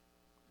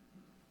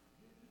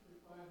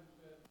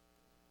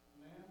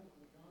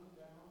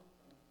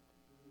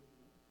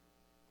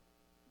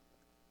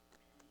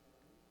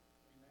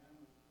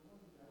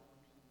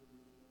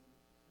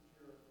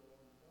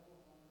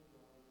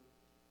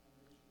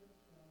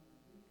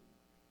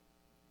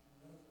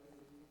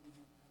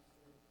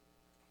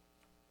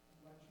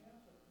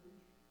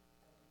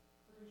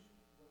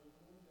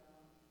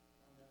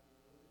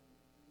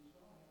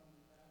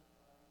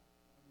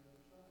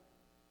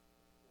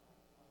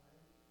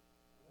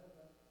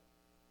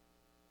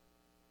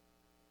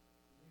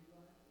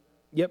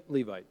 Yep,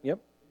 Levite, yep.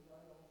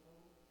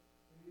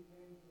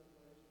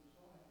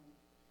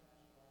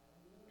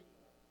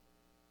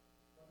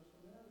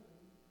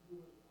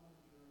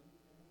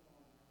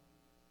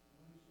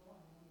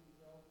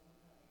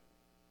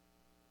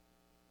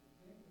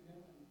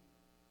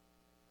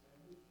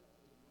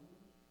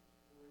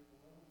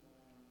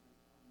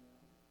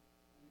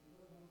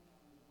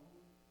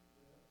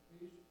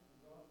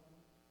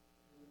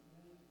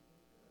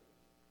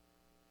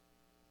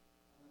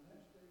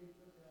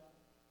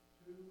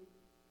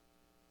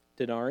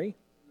 Denarii.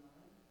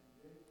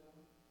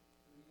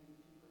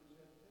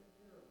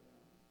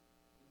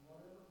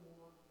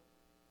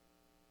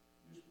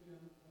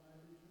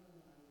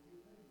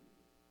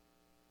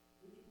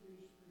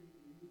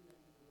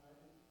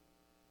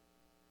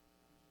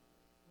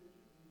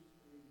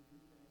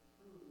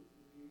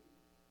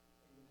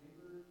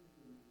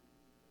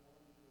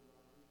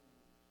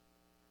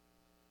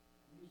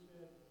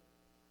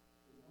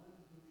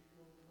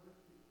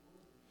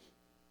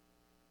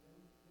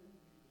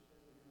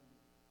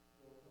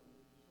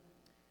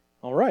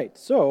 All right,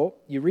 so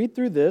you read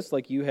through this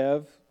like you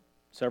have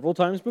several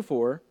times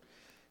before,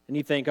 and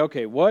you think,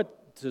 okay,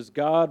 what what does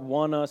God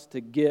want us to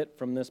get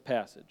from this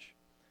passage?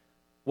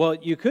 Well,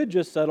 you could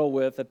just settle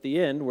with at the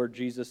end where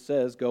Jesus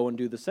says, go and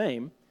do the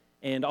same,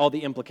 and all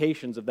the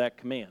implications of that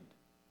command.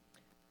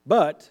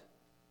 But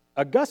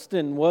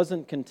Augustine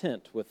wasn't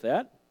content with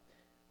that.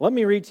 Let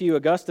me read to you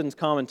Augustine's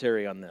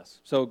commentary on this.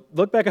 So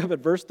look back up at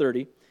verse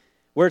 30,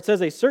 where it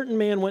says, a certain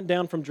man went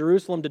down from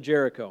Jerusalem to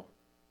Jericho.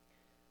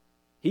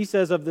 He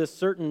says of this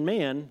certain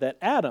man that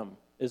Adam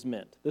is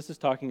meant. This is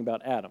talking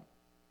about Adam.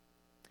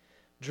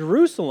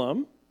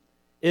 Jerusalem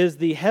is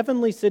the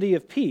heavenly city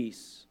of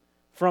peace,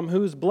 from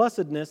whose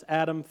blessedness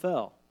Adam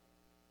fell.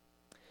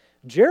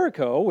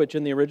 Jericho, which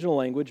in the original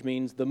language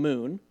means the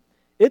moon,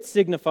 it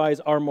signifies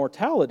our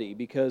mortality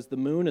because the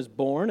moon is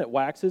born, it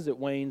waxes, it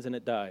wanes, and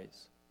it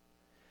dies.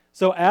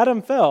 So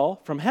Adam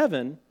fell from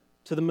heaven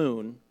to the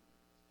moon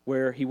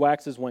where he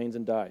waxes, wanes,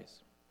 and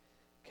dies.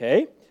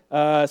 Okay,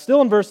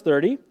 still in verse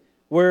 30,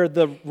 where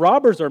the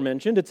robbers are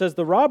mentioned, it says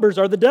the robbers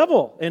are the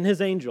devil and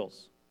his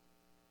angels.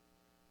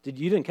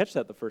 You didn't catch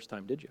that the first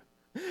time, did you?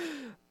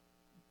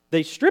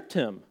 They stripped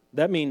him.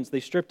 That means they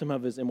stripped him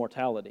of his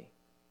immortality.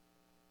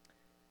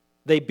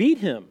 They beat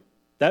him.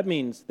 That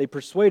means they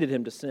persuaded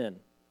him to sin.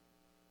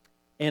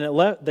 And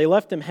they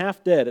left him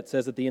half dead, it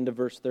says at the end of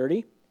verse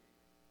 30,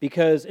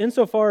 because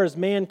insofar as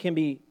man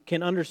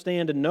can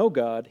understand and know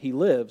God, he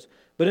lives,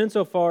 but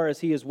insofar as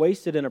he is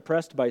wasted and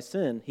oppressed by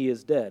sin, he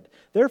is dead.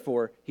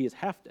 Therefore, he is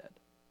half dead.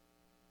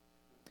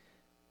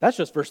 That's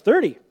just verse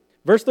 30.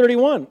 Verse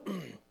 31,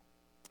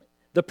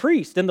 the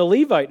priest and the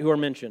Levite who are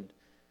mentioned.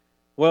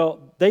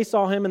 Well, they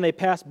saw him and they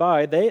passed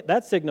by.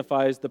 That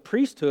signifies the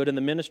priesthood and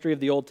the ministry of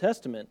the Old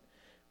Testament,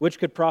 which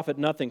could profit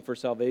nothing for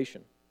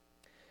salvation.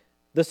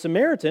 The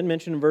Samaritan,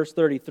 mentioned in verse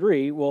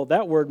 33, well,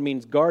 that word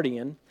means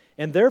guardian,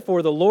 and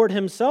therefore the Lord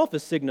himself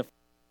is signified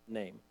in the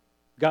name.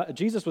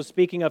 Jesus was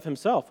speaking of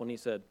himself when he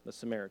said the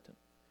Samaritan.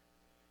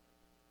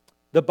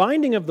 The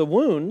binding of the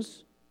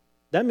wounds,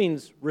 that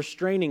means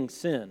restraining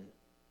sin.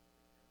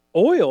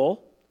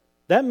 Oil,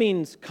 that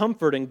means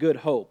comfort and good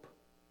hope.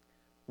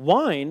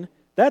 Wine,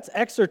 that's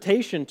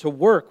exhortation to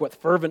work with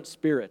fervent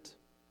spirit.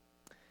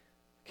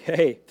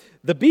 Okay,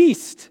 the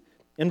beast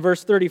in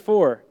verse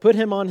 34, put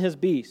him on his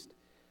beast.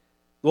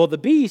 Well, the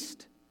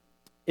beast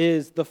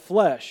is the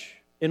flesh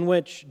in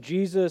which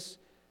Jesus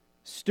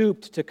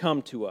stooped to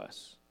come to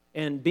us.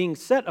 And being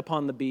set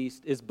upon the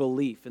beast is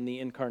belief in the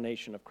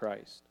incarnation of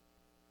Christ.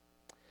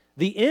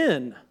 The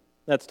inn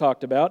that's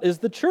talked about is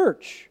the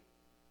church,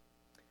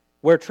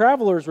 where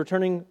travelers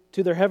returning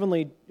to their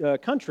heavenly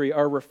country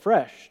are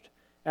refreshed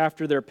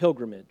after their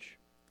pilgrimage.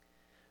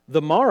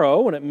 The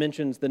morrow, when it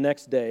mentions the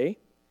next day,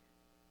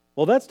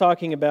 well, that's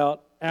talking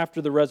about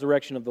after the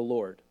resurrection of the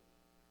Lord.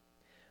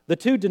 The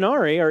 2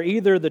 denarii are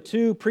either the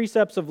 2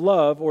 precepts of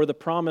love or the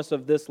promise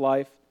of this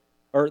life,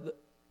 or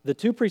the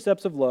 2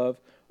 precepts of love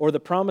or the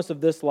promise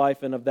of this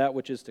life and of that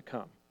which is to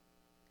come.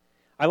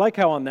 I like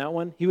how on that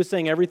one, he was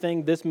saying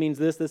everything, this means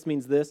this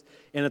means this,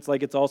 and it's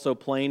like it's also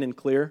plain and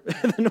clear.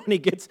 And then when he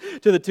gets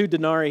to the 2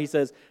 denarii, he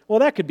says, well,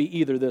 that could be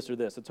either this or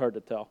this. It's hard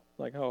to tell.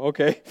 Like, oh,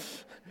 okay.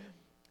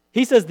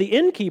 He says the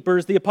innkeeper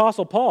is the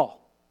Apostle Paul.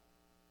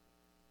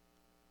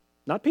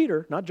 Not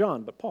Peter, not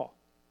John, but Paul.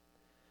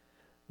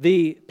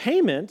 The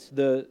payment,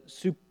 the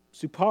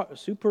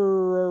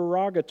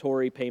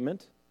supererogatory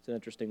payment, it's an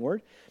interesting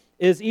word,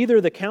 is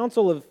either the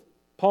counsel of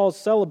Paul's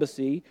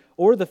celibacy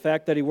or the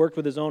fact that he worked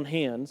with his own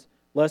hands,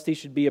 lest he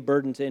should be a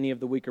burden to any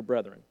of the weaker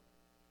brethren.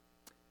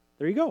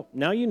 There you go.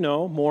 Now you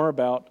know more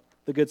about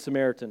the Good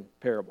Samaritan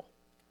parable.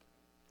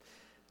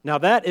 Now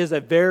that is a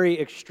very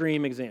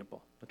extreme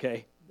example,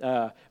 okay?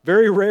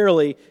 Very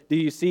rarely do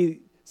you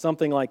see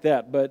something like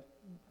that, but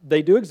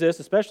they do exist,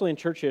 especially in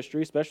church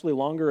history, especially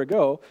longer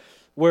ago,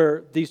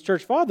 where these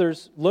church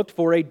fathers looked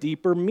for a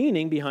deeper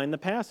meaning behind the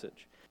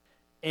passage.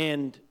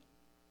 And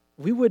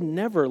we would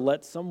never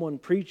let someone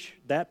preach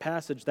that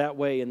passage that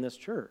way in this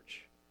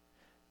church.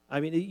 I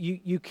mean,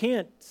 you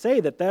can't say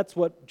that that's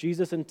what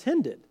Jesus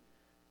intended.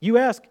 You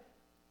ask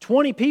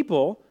 20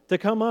 people to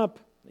come up,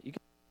 you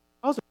can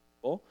ask 1,000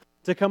 people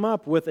to come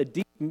up with a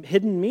deep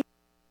hidden meaning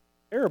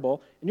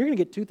parable, and you're going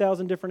to get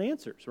 2,000 different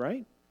answers,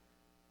 right?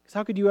 Because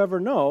how could you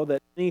ever know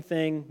that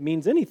anything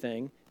means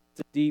anything? It's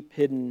a deep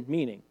hidden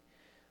meaning.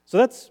 So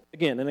that's,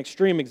 again, an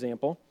extreme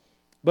example.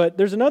 But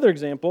there's another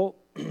example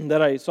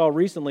that I saw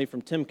recently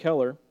from Tim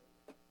Keller,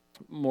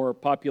 more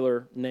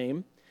popular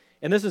name,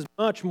 and this is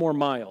much more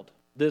mild.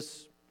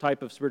 This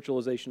type of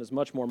spiritualization is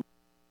much more mild.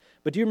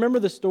 But do you remember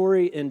the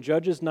story in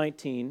Judges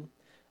 19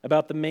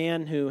 about the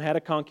man who had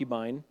a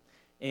concubine,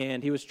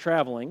 and he was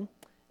traveling,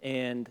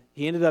 and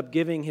he ended up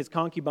giving his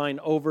concubine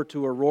over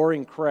to a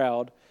roaring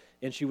crowd,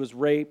 and she was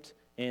raped,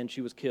 and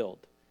she was killed.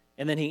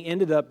 And then he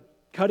ended up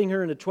cutting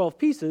her into 12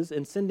 pieces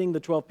and sending the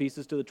 12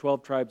 pieces to the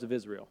 12 tribes of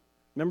Israel.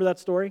 Remember that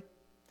story?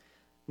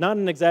 Not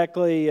an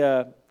exactly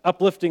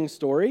uplifting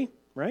story,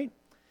 right?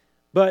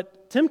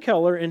 But Tim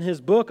Keller, in his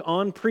book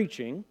on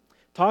preaching,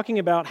 talking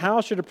about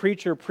how should a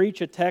preacher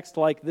preach a text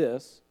like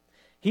this,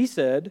 he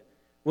said,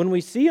 when we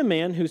see a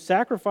man who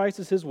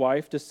sacrifices his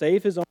wife to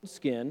save his own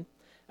skin,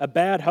 a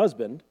bad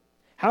husband,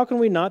 how can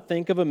we not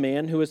think of a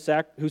man who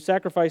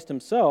sacrificed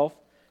himself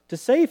to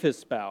save his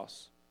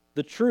spouse,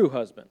 the true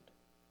husband?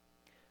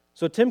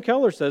 So Tim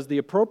Keller says the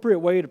appropriate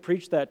way to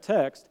preach that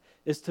text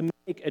is to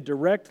make a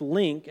direct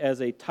link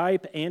as a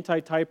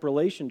type-anti-type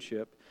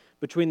relationship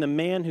between the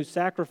man who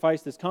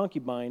sacrificed his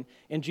concubine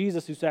and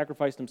Jesus who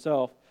sacrificed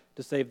himself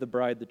to save the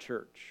bride, the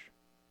church.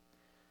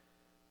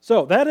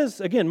 So that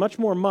is, again, much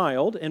more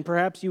mild, and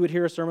perhaps you would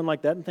hear a sermon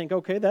like that and think,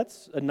 okay,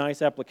 that's a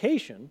nice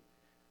application.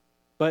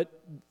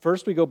 But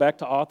first we go back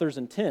to author's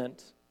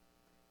intent,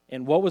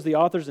 and what was the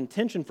author's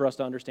intention for us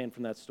to understand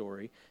from that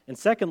story? And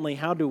secondly,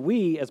 how do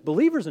we, as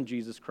believers in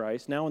Jesus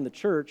Christ, now in the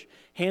church,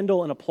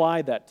 handle and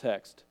apply that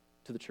text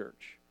to the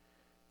church?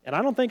 And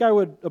I don't think I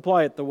would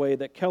apply it the way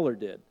that Keller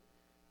did,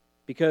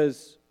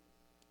 because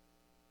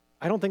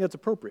I don't think that's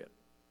appropriate.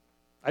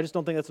 I just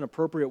don't think that's an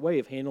appropriate way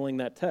of handling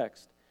that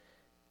text.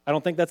 I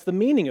don't think that's the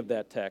meaning of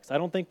that text. I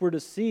don't think we're to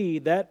see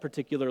that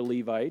particular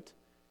Levite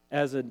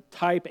as a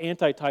type,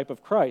 anti-type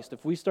of Christ.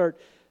 If we start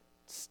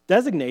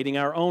designating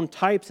our own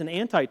types and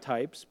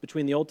anti-types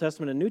between the Old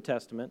Testament and New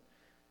Testament,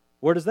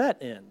 where does that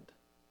end,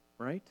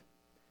 right?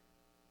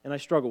 And I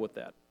struggle with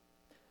that.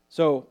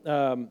 So,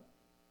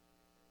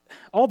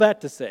 all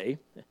that to say,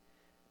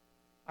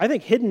 I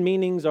think hidden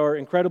meanings are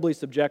incredibly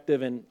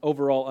subjective and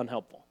overall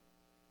unhelpful.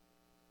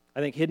 I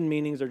think hidden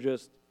meanings are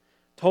just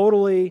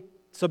totally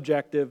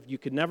subjective. You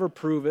could never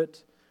prove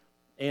it,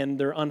 and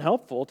they're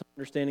unhelpful to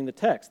understanding the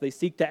text. They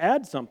seek to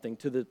add something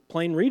to the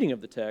plain reading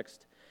of the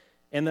text,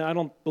 and I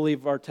don't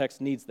believe our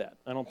text needs that.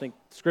 I don't think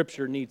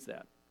Scripture needs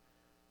that.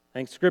 I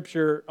think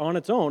Scripture on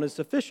its own is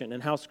sufficient,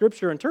 and how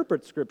Scripture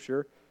interprets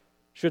Scripture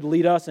should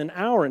lead us in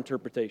our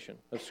interpretation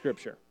of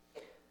Scripture.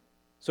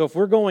 So if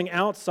we're going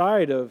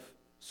outside of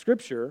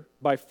Scripture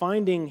by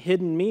finding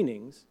hidden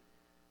meanings,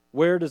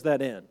 where does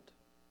that end?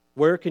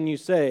 Where can you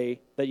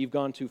say that you've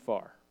gone too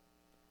far?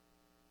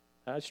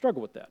 I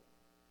struggle with that.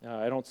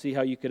 I don't see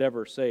how you could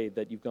ever say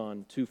that you've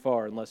gone too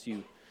far unless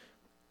you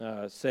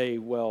say,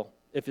 well,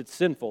 if it's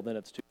sinful, then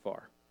it's too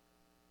far.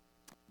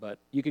 But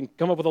you can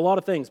come up with a lot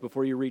of things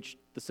before you reach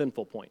the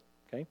sinful point,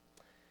 okay?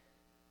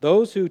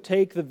 Those who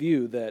take the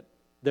view that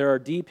there are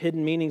deep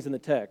hidden meanings in the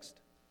text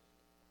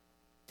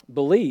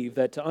believe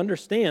that to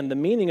understand the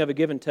meaning of a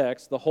given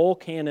text, the whole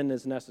canon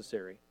is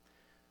necessary.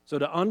 So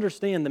to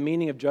understand the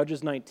meaning of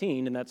Judges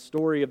 19 and that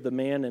story of the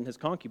man and his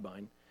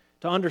concubine,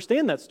 to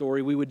understand that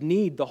story, we would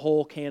need the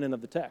whole canon of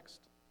the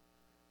text.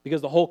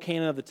 Because the whole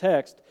canon of the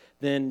text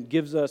then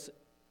gives us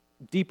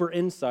deeper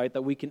insight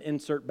that we can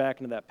insert back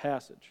into that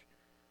passage.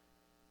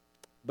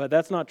 But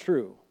that's not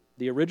true.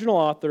 The original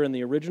author and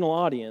the original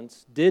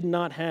audience did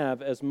not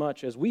have as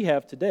much as we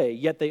have today,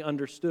 yet they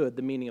understood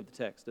the meaning of the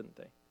text, didn't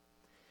they?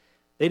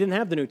 They didn't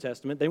have the New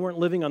Testament. They weren't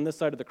living on this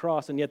side of the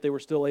cross, and yet they were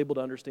still able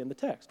to understand the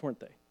text, weren't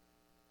they?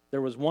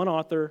 There was one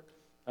author,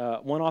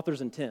 one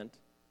author's intent,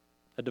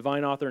 a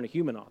divine author and a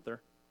human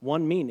author,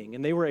 one meaning,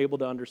 and they were able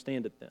to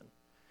understand it then.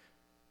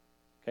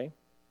 Okay?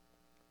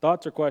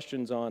 Thoughts or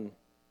questions on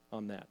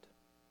that?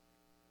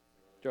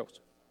 Joseph.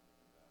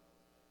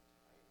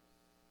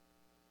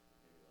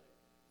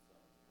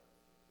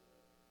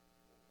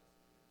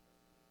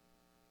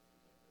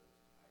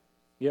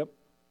 Yep.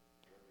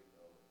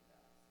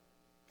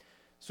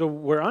 So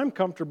where I'm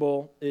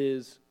comfortable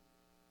is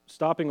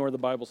stopping where the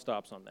Bible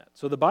stops on that.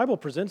 So the Bible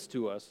presents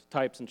to us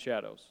types and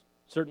shadows.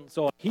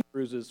 So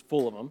Hebrews is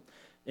full of them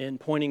and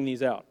pointing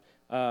these out.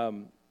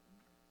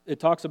 It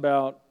talks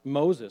about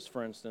Moses,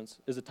 for instance,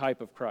 is a type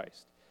of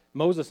Christ.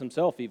 Moses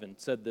himself even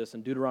said this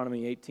in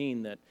Deuteronomy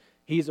 18, that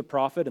he's a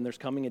prophet and there's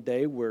coming a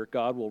day where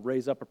God will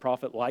raise up a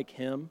prophet like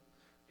him.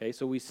 Okay,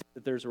 so we see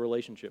that there's a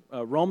relationship.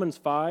 Romans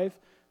 5,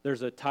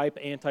 there's a type,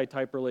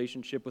 anti-type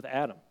relationship with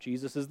Adam.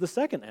 Jesus is the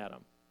second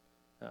Adam,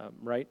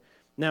 right?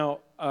 Now,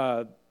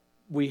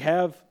 we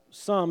have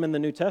some in the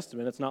New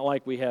Testament. It's not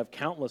like we have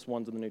countless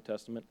ones in the New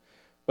Testament.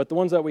 But the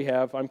ones that we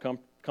have, I'm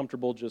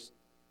comfortable just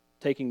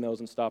taking those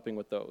and stopping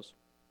with those.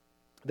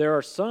 There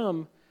are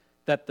some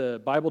that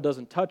the Bible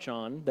doesn't touch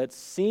on that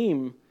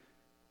seem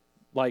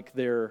like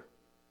they're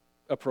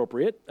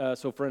appropriate.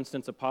 So, for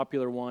instance, a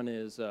popular one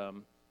is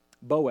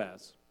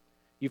Boaz.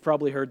 You've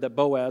probably heard that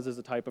Boaz is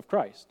a type of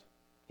Christ.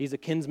 He's a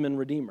kinsman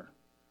redeemer.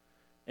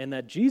 And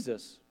that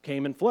Jesus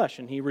came in flesh,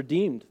 and he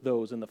redeemed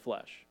those in the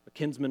flesh, a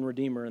kinsman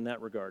redeemer in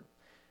that regard.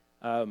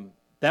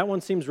 That one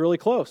seems really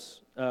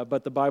close,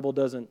 but the Bible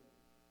doesn't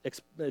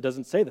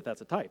say that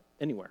that's a type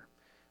anywhere.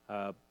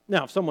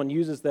 Now, if someone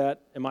uses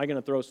that, am I going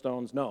to throw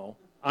stones? No.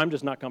 I'm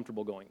just not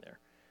comfortable going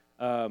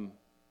there.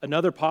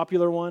 Another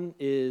popular one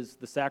is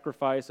the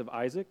sacrifice of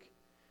Isaac.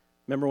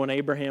 Remember when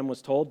Abraham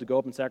was told to go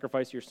up and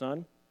sacrifice your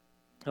son?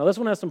 Now, this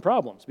one has some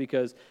problems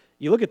because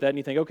you look at that and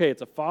you think, okay,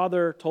 it's a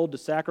father told to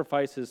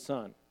sacrifice his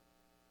son.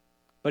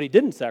 But he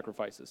didn't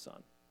sacrifice his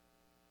son,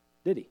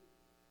 did he?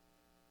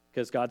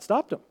 Because God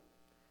stopped him.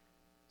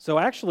 So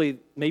actually,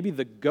 maybe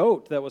the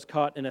goat that was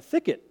caught in a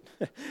thicket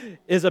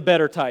is a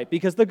better type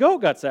because the goat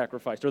got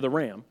sacrificed, or the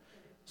ram.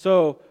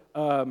 So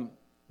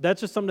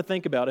that's just something to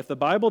think about. If the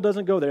Bible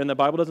doesn't go there, and the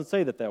Bible doesn't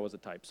say that that was a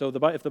type. So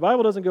if the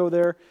Bible doesn't go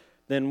there,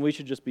 then we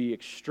should just be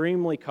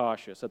extremely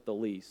cautious at the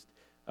least.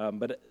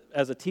 But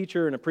as a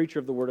teacher and a preacher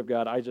of the Word of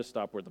God, I just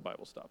stop where the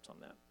Bible stops on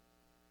that.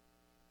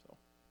 So,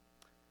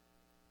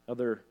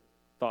 other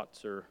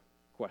thoughts or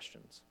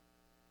questions?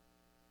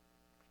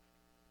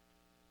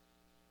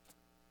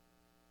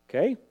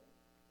 Okay,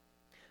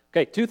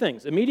 two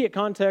things, immediate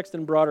context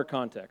and broader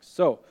context.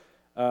 So,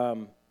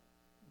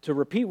 to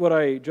repeat what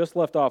I just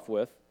left off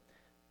with,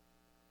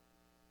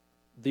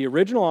 the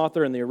original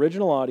author and the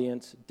original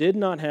audience did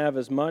not have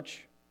as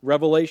much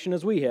revelation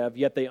as we have,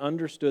 yet they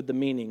understood the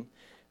meaning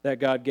that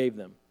God gave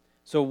them.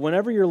 So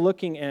whenever you're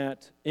looking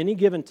at any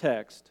given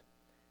text,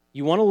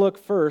 you want to look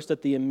first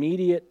at the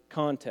immediate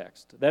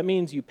context. That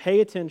means you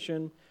pay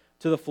attention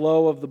to the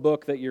flow of the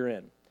book that you're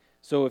in.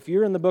 So if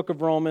you're in the book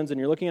of Romans and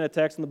you're looking at a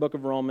text in the book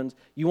of Romans,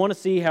 you want to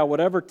see how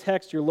whatever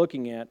text you're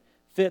looking at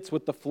fits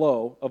with the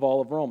flow of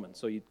all of Romans.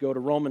 So you go to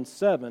Romans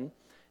 7,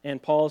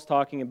 and Paul's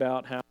talking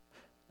about how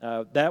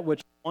that which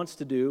he wants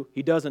to do,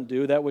 he doesn't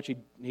do. That which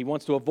he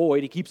wants to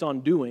avoid, he keeps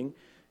on doing.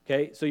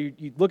 Okay, so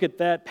you look at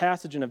that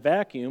passage in a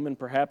vacuum, and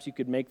perhaps you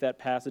could make that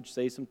passage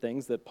say some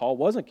things that Paul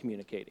wasn't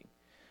communicating.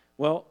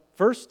 Well,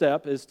 first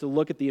step is to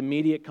look at the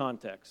immediate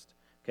context.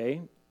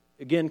 Okay,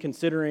 again,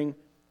 considering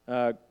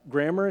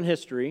grammar and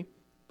history,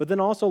 but then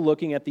also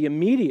looking at the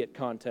immediate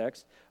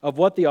context of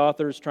what the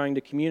author is trying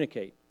to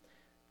communicate.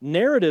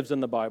 Narratives in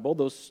the Bible,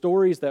 those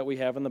stories that we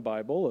have in the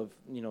Bible of,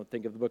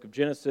 think of the book of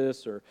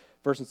Genesis or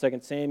 1st and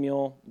 2nd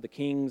Samuel, the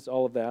Kings,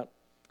 all of that.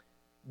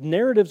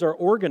 Narratives are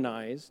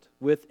organized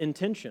with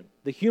intention.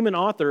 The human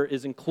author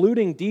is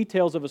including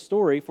details of a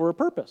story for a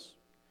purpose.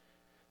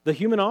 The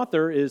human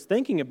author is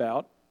thinking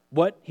about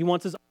what he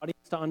wants his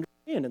audience to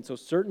understand, and so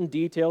certain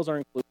details are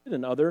included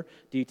and other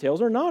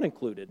details are not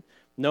included.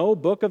 No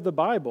book of the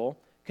Bible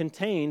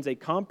contains a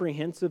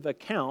comprehensive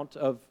account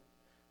of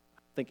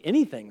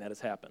anything that has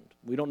happened.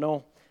 We don't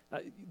know.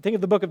 Think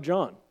of the book of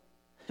John.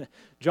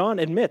 John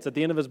admits at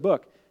the end of his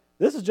book,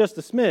 this is just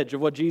a smidge of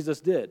what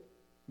Jesus did.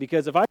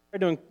 Because if I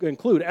tried to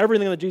include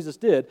everything that Jesus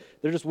did,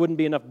 there just wouldn't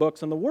be enough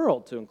books in the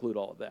world to include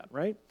all of that,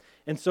 right?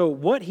 And so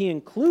what he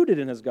included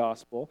in his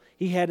gospel,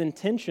 he had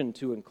intention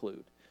to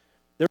include.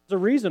 There's a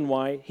reason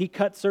why he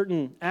cut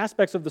certain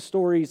aspects of the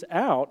stories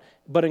out,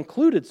 but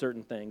included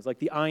certain things, like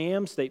the I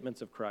am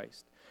statements of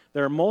Christ.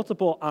 There are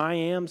multiple I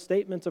am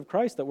statements of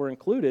Christ that were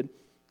included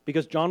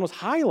because John was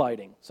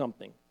highlighting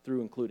something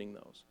through including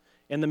those.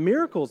 And the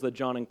miracles that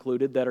John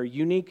included that are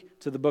unique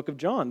to the book of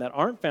John that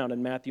aren't found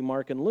in Matthew,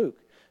 Mark, and Luke,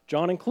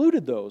 John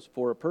included those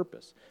for a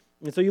purpose.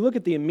 And so you look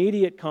at the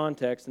immediate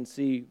context and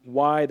see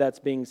why that's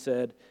being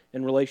said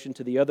in relation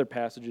to the other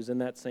passages in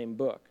that same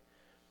book.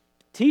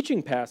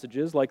 Teaching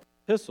passages like the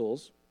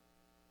epistles,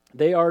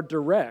 they are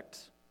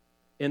direct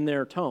in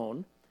their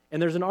tone,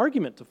 and there's an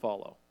argument to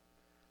follow.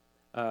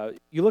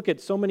 You look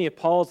at so many of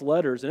Paul's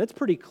letters, and it's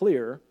pretty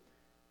clear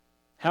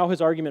how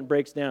his argument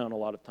breaks down a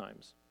lot of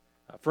times.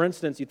 For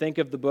instance, you think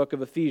of the book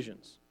of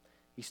Ephesians.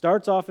 He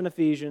starts off in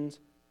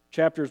Ephesians,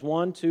 chapters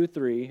 1, 2,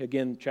 3.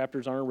 Again,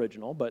 chapters aren't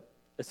original, but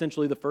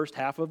essentially the first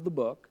half of the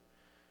book.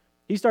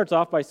 He starts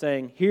off by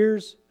saying,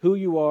 here's who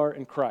you are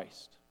in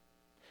Christ.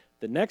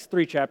 The next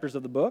 3 chapters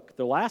of the book,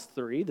 the last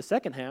 3, the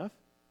second half,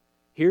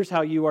 here's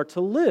how you are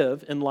to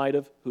live in light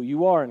of who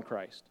you are in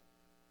Christ.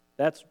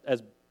 That's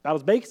about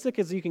as basic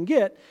as you can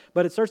get,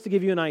 but it starts to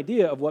give you an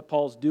idea of what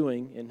Paul's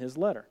doing in his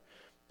letter.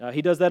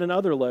 He does that in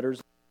other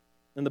letters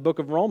in the book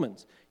of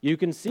Romans. You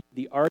can see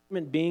the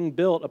argument being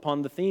built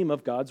upon the theme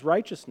of God's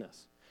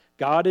righteousness.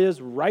 God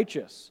is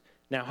righteous.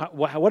 Now,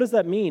 what does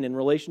that mean in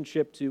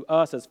relationship to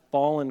us as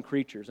fallen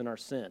creatures in our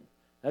sin?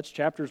 That's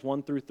chapters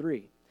 1 through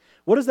 3.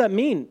 What does that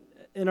mean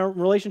in our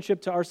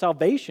relationship to our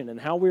salvation and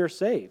how we are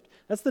saved?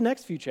 That's the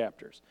next few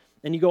chapters.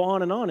 And you go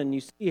on, and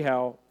you see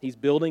how he's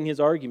building his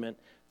argument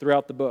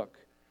throughout the book.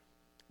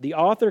 The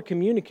author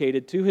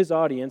communicated to his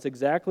audience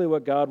exactly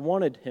what God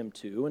wanted him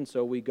to, and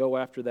so we go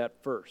after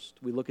that first.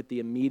 We look at the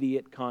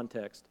immediate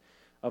context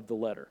of the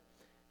letter.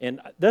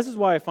 And this is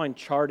why I find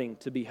charting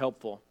to be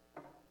helpful.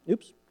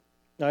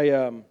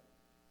 I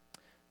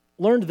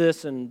learned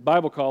this in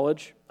Bible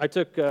college. I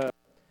took a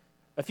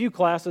few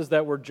classes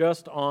that were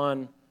just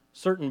on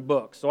certain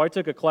books. So I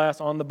took a class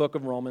on the book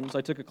of Romans.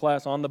 I took a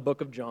class on the book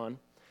of John.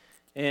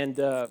 And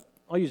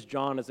I'll use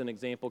John as an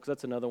example because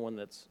that's another one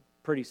that's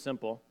pretty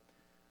simple.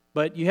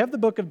 But you have the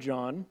book of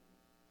John,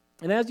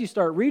 and as you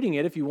start reading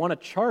it, if you want to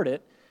chart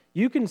it,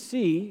 you can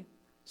see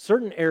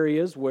certain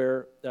areas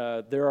where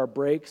there are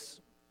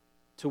breaks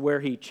to where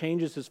he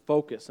changes his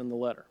focus in the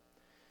letter.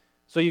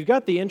 So you've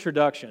got the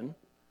introduction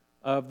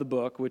of the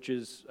book, which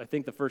is, I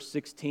think, the first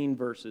 16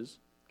 verses,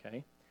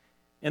 okay?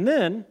 And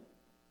then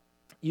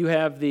you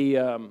have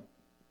you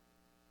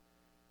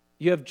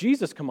have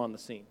Jesus come on the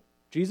scene,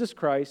 Jesus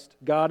Christ,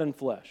 God in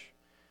flesh.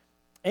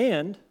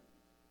 And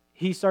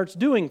he starts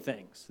doing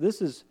things.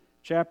 This is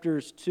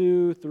chapters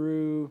 2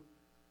 through,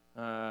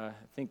 I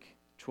think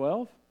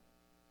 12? I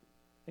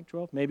think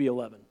 12, maybe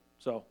 11.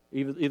 So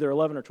either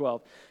 11 or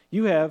 12.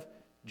 You have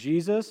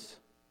Jesus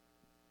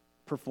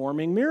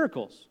performing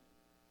miracles.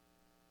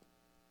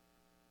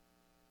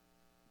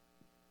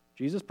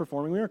 Jesus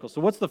performing miracles. So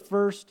what's the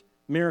first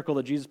miracle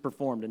that Jesus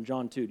performed in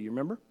John 2? Do you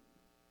remember?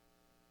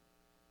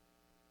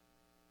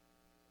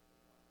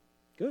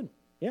 Good.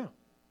 Yeah.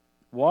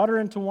 Water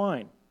into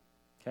wine.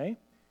 Okay?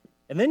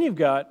 And then you've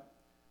got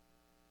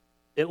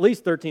at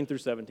least 13 through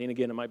 17.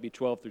 Again, it might be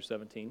 12 through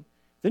 17.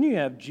 Then you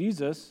have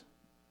Jesus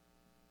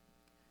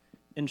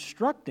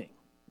instructing.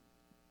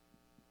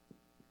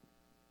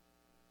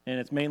 And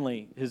it's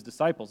mainly his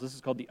disciples. This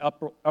is called the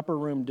upper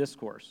room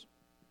discourse.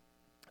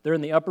 They're in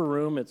the upper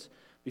room. It's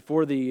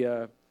before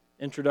the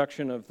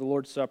introduction of the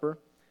Lord's Supper.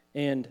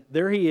 And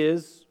there he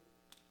is,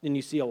 and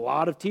you see a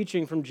lot of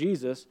teaching from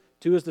Jesus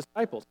to his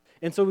disciples.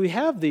 And so we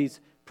have these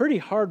pretty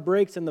hard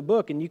breaks in the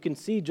book, and you can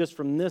see just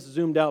from this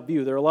zoomed out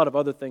view, there are a lot of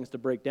other things to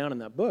break down in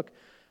that book.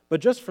 But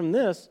just from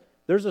this,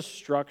 there's a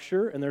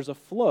structure and there's a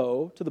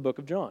flow to the book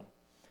of John.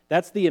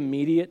 That's the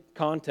immediate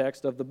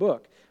context of the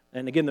book.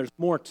 And again, there's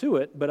more to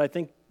it, but I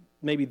think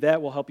maybe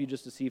that will help you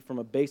just to see from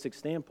a basic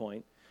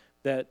standpoint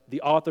that the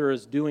author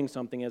is doing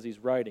something as he's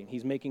writing.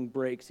 He's making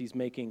breaks, he's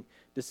making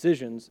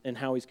decisions in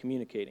how he's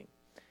communicating.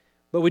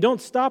 But we don't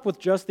stop with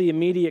just the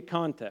immediate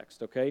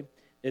context, okay?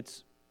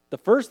 It's the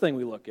first thing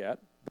we look at,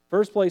 the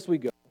first place we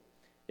go,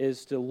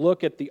 is to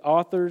look at the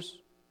author's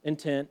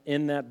intent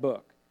in that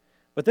book.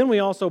 But then we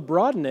also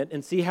broaden it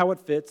and see how it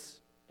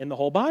fits in the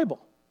whole Bible.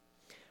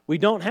 We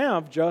don't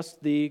have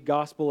just the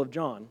Gospel of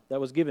John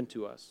that was given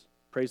to us.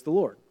 Praise the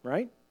Lord,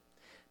 right?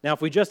 Now,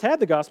 if we just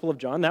had the Gospel of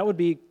John, that would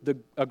be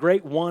a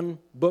great one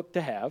book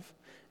to have,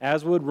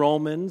 as would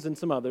Romans and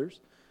some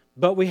others.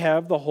 But we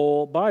have the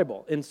whole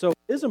Bible. And so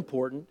it is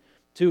important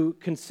to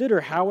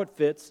consider how it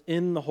fits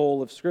in the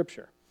whole of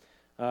Scripture.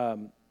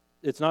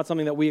 It's not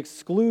something that we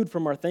exclude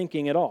from our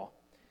thinking at all.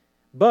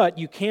 But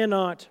you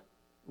cannot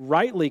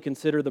rightly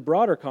consider the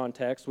broader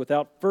context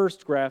without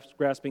first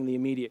grasping the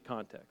immediate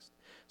context.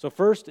 So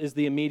first is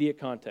the immediate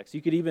context.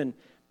 You can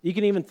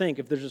even think,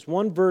 if there's just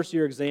one verse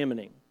you're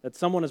examining that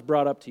someone has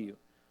brought up to you,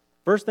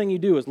 first thing you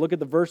do is look at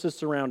the verses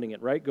surrounding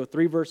it, right? Go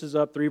 3 verses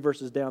up, 3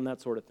 verses down,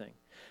 that sort of thing.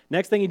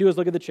 Next thing you do is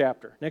look at the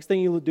chapter. Next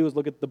thing you do is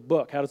look at the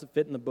book. How does it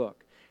fit in the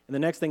book? And the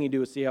next thing you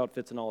do is see how it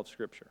fits in all of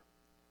Scripture.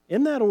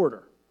 In that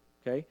order,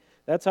 okay?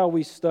 That's how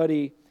we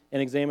study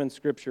and examine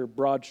Scripture,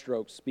 broad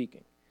strokes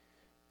speaking.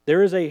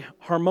 There is a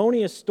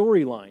harmonious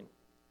storyline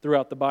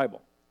throughout the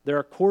Bible. There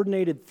are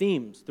coordinated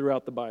themes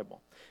throughout the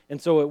Bible.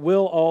 And so it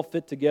will all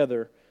fit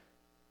together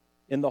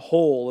in the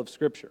whole of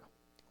Scripture.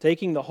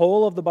 Taking the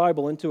whole of the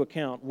Bible into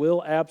account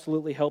will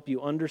absolutely help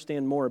you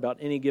understand more about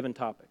any given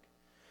topic.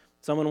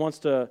 Someone wants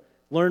to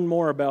learn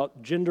more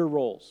about gender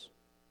roles.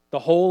 The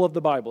whole of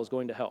the Bible is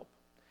going to help.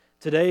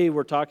 Today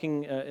we're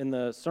talking in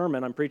the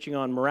sermon, I'm preaching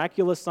on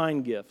miraculous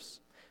sign gifts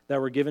that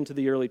were given to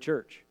the early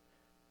church.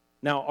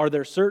 Now, are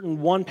there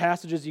certain one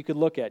passages you could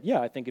look at? Yeah,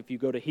 I think if you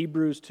go to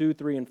Hebrews 2,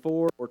 3, and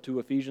 4, or to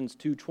Ephesians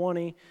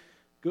 2:20,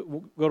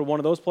 go to one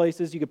of those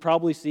places, you could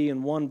probably see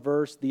in one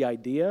verse the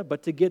idea,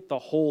 but to get the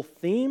whole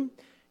theme,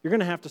 you're going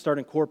to have to start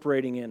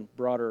incorporating in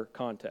broader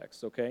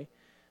context, okay?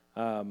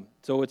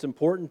 So it's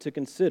important to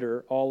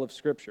consider all of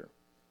Scripture.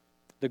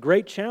 The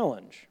great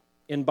challenge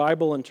in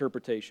Bible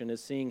interpretation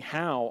is seeing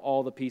how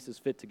all the pieces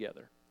fit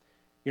together.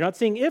 You're not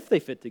seeing if they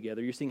fit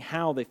together, you're seeing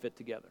how they fit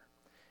together.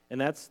 And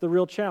that's the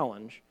real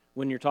challenge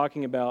when you're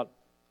talking about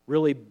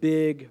really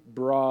big,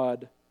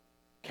 broad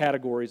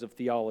categories of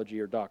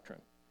theology or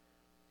doctrine.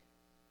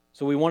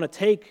 So we want to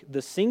take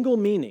the single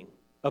meaning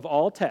of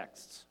all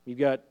texts. You've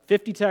got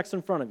 50 texts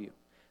in front of you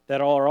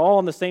that are all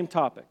on the same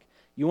topic.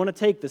 You want to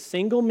take the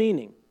single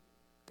meaning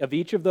of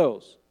each of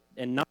those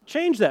and not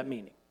change that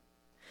meaning.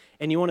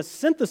 And you want to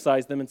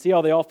synthesize them and see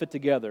how they all fit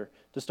together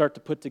to start to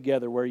put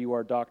together where you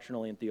are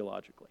doctrinally and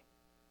theologically.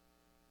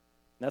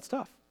 And that's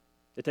tough.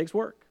 It takes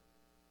work.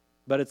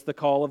 But it's the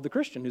call of the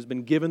Christian who's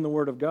been given the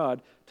Word of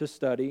God to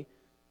study,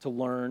 to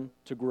learn,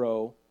 to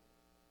grow,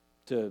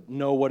 to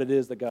know what it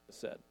is that God has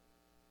said.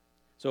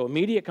 So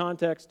immediate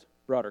context,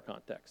 broader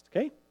context,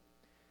 okay?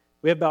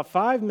 We have about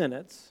 5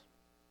 minutes.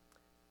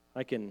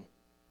 I can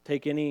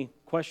take any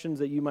questions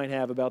that you might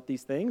have about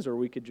these things, or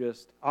we could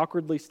just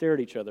awkwardly stare at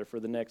each other for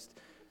the next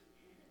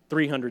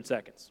 300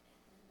 seconds.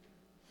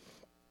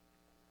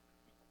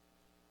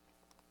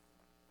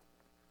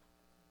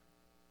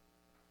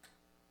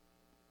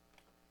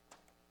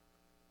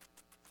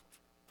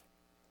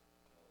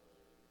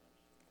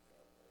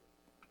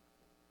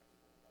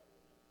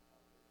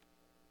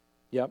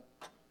 Yep.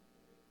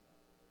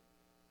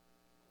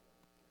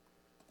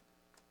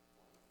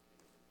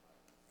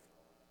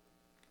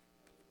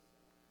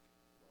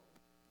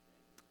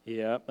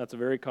 Yeah, that's a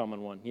very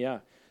common one. Yeah.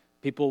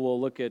 People will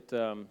look at,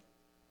 they'll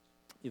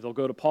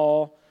go to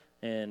Paul,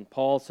 and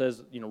Paul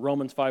says,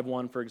 Romans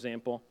 5:1, for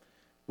example,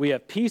 we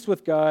have peace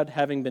with God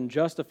having been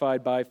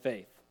justified by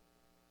faith.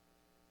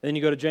 And then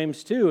you go to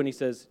James 2, and he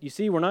says, you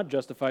see, we're not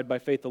justified by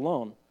faith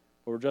alone,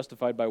 but we're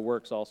justified by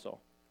works also.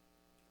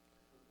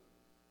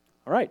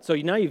 All right, so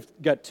now you've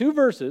got 2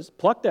 verses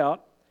plucked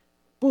out,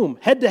 boom,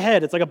 head to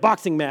head. It's like a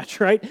boxing match,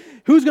 right?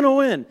 Who's going to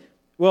win?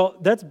 Well,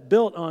 that's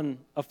built on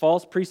a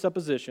false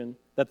presupposition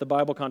that the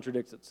Bible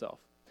contradicts itself.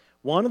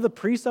 One of the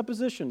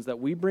presuppositions that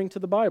we bring to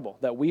the Bible,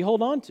 that we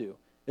hold on to,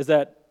 is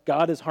that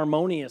God is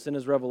harmonious in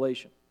His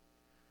revelation.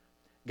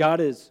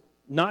 God is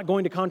not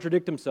going to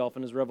contradict Himself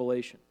in His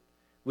revelation.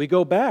 We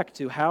go back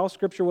to how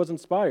Scripture was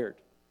inspired.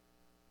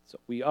 So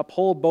we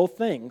uphold both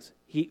things.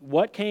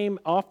 What came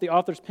off the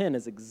author's pen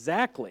is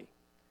exactly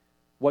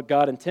what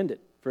God intended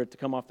for it to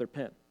come off their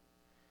pen.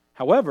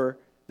 However,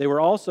 they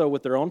were also,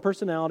 with their own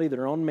personality,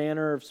 their own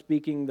manner of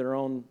speaking, their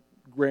own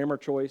grammar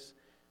choice,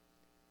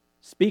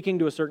 speaking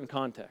to a certain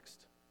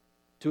context,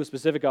 to a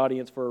specific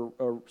audience for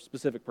a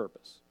specific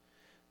purpose.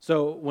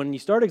 So when you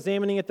start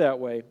examining it that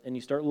way, and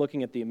you start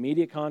looking at the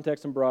immediate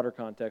context and broader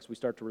context, we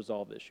start to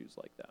resolve issues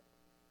like that.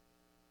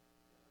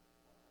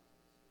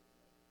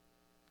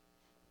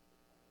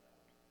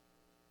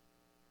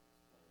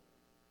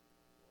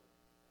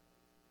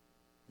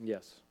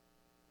 Yes.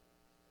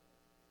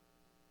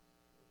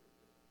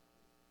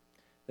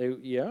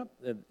 The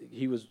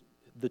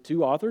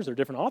two authors are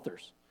different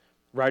authors,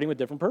 writing with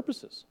different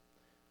purposes.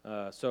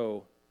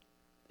 So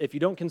if you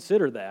don't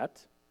consider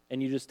that,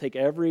 and you just take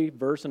every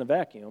verse in a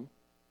vacuum,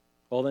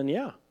 well then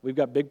yeah, we've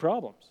got big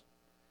problems.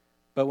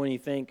 But when you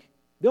think,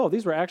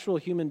 these were actual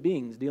human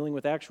beings dealing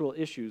with actual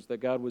issues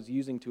that God was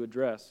using to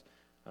address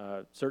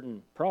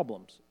certain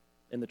problems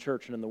in the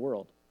church and in the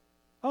world,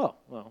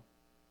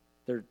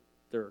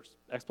 there's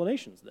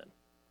explanations then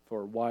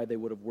for why they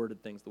would have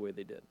worded things the way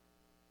they did.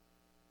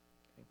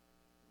 Okay.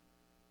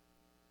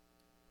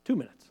 2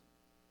 minutes.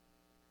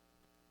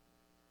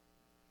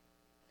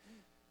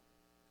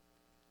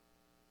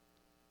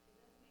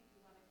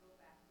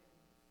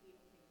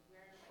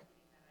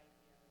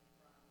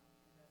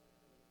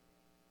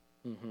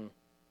 Mm-hmm.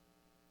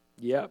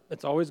 Yeah,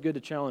 it's always good to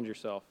challenge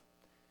yourself,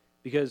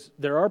 because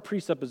there are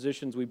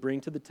presuppositions we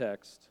bring to the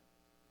text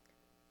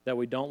that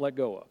we don't let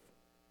go of,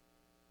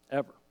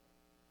 ever.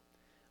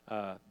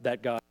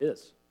 That God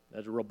is.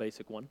 That's a real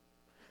basic one.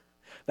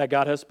 That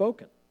God has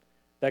spoken.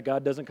 That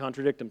God doesn't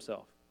contradict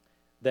Himself.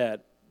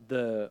 That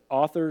the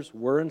authors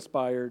were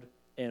inspired,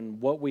 and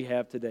what we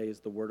have today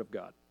is the Word of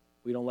God.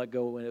 We don't let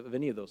go of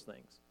any of those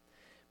things.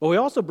 But we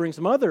also bring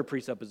some other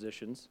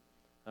presuppositions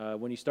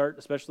when you start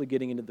especially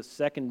getting into the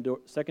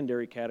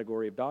secondary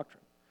category of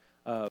doctrine.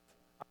 I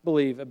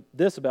believe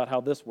this about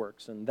how this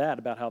works, and that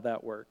about how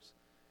that works.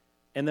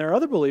 And there are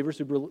other believers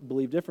who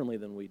believe differently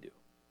than we do.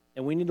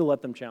 And we need to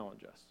let them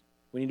challenge us.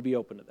 We need to be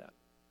open to that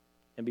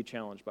and be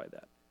challenged by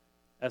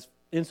that,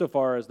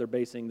 insofar as they're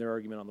basing their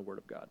argument on the Word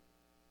of God.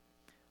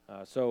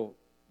 So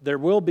there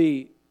will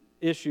be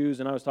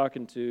issues, and I was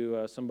talking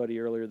to somebody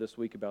earlier this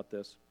week about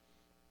this.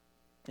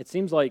 It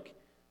seems like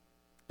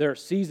there are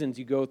seasons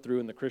you go through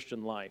in the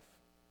Christian life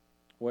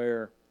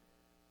where,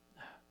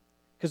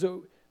 because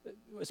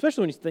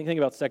especially when you think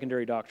about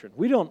secondary doctrine,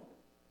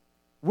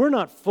 we're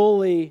not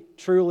fully,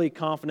 truly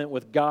confident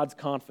with God's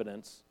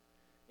confidence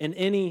in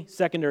any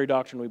secondary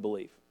doctrine we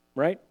believe,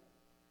 right?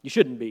 You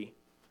shouldn't be.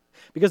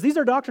 Because these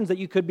are doctrines that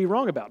you could be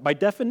wrong about. By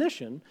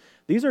definition,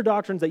 these are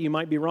doctrines that you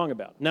might be wrong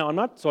about. Now, I'm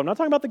not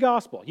talking about the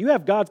gospel. You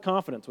have God's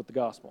confidence with the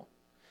gospel.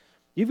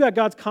 You've got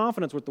God's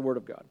confidence with the Word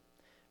of God.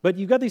 But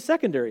you've got these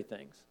secondary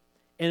things.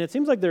 And it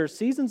seems like there are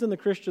seasons in the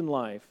Christian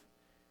life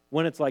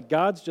when it's like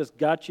God's just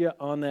got you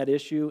on that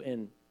issue,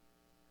 and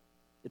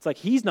it's like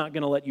He's not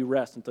going to let you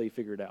rest until you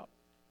figure it out.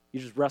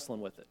 You're just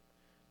wrestling with it.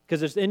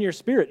 Because it's in your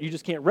spirit, you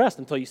just can't rest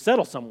until you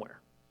settle somewhere.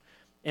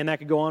 And that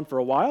could go on for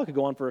a while, it could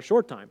go on for a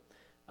short time.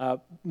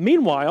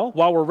 Meanwhile,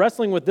 while we're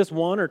wrestling with this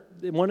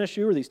one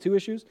issue or these two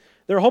issues,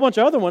 there are a whole bunch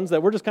of other ones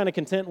that we're just kind of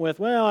content with.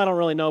 Well, I don't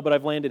really know, but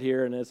I've landed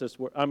here, and it's just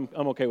I'm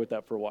okay with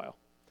that for a while.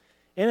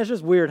 And it's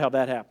just weird how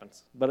that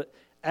happens. But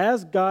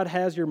as God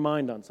has your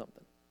mind on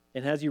something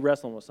and has you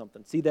wrestling with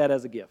something, see that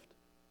as a gift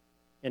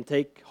and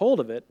take hold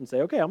of it and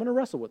say, okay, I'm going to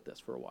wrestle with this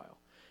for a while.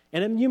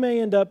 And then you may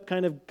end up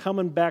kind of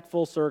coming back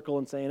full circle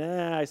and saying,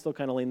 I still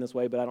kind of lean this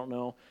way, but I don't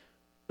know.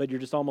 But you're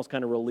just almost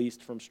kind of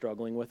released from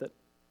struggling with it.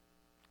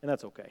 And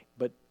that's okay.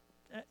 But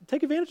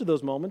take advantage of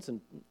those moments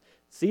and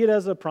see it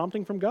as a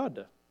prompting from God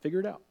to figure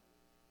it out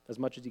as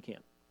much as you can.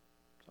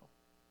 So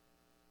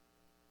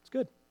it's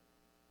good.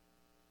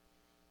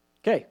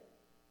 Okay.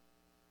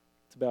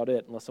 That's about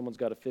it, unless someone's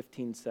got a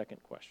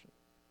 15-second question,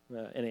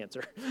 an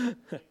answer.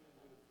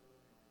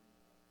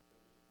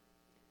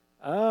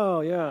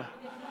 Oh, yeah.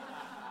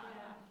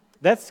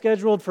 That's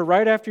scheduled for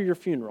right after your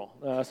funeral.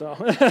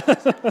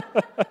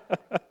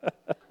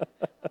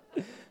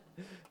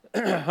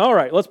 All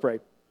right, let's pray.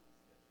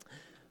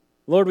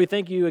 Lord, we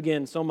thank you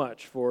again so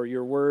much for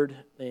your word,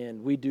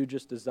 and we do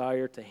just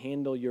desire to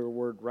handle your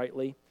word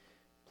rightly.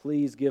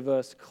 Please give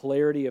us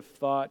clarity of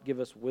thought, give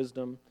us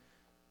wisdom,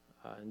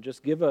 and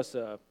just give us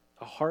a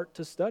heart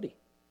to study,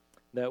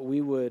 that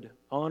we would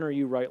honor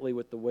you rightly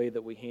with the way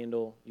that we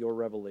handle your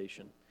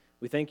revelation.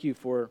 We thank you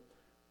for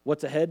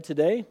what's ahead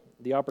today,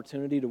 the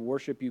opportunity to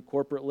worship you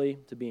corporately,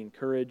 to be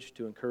encouraged,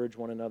 to encourage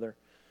one another,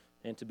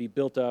 and to be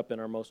built up in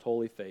our most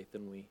holy faith.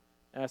 And we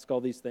ask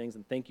all these things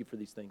and thank you for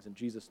these things. In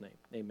Jesus' name,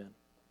 amen.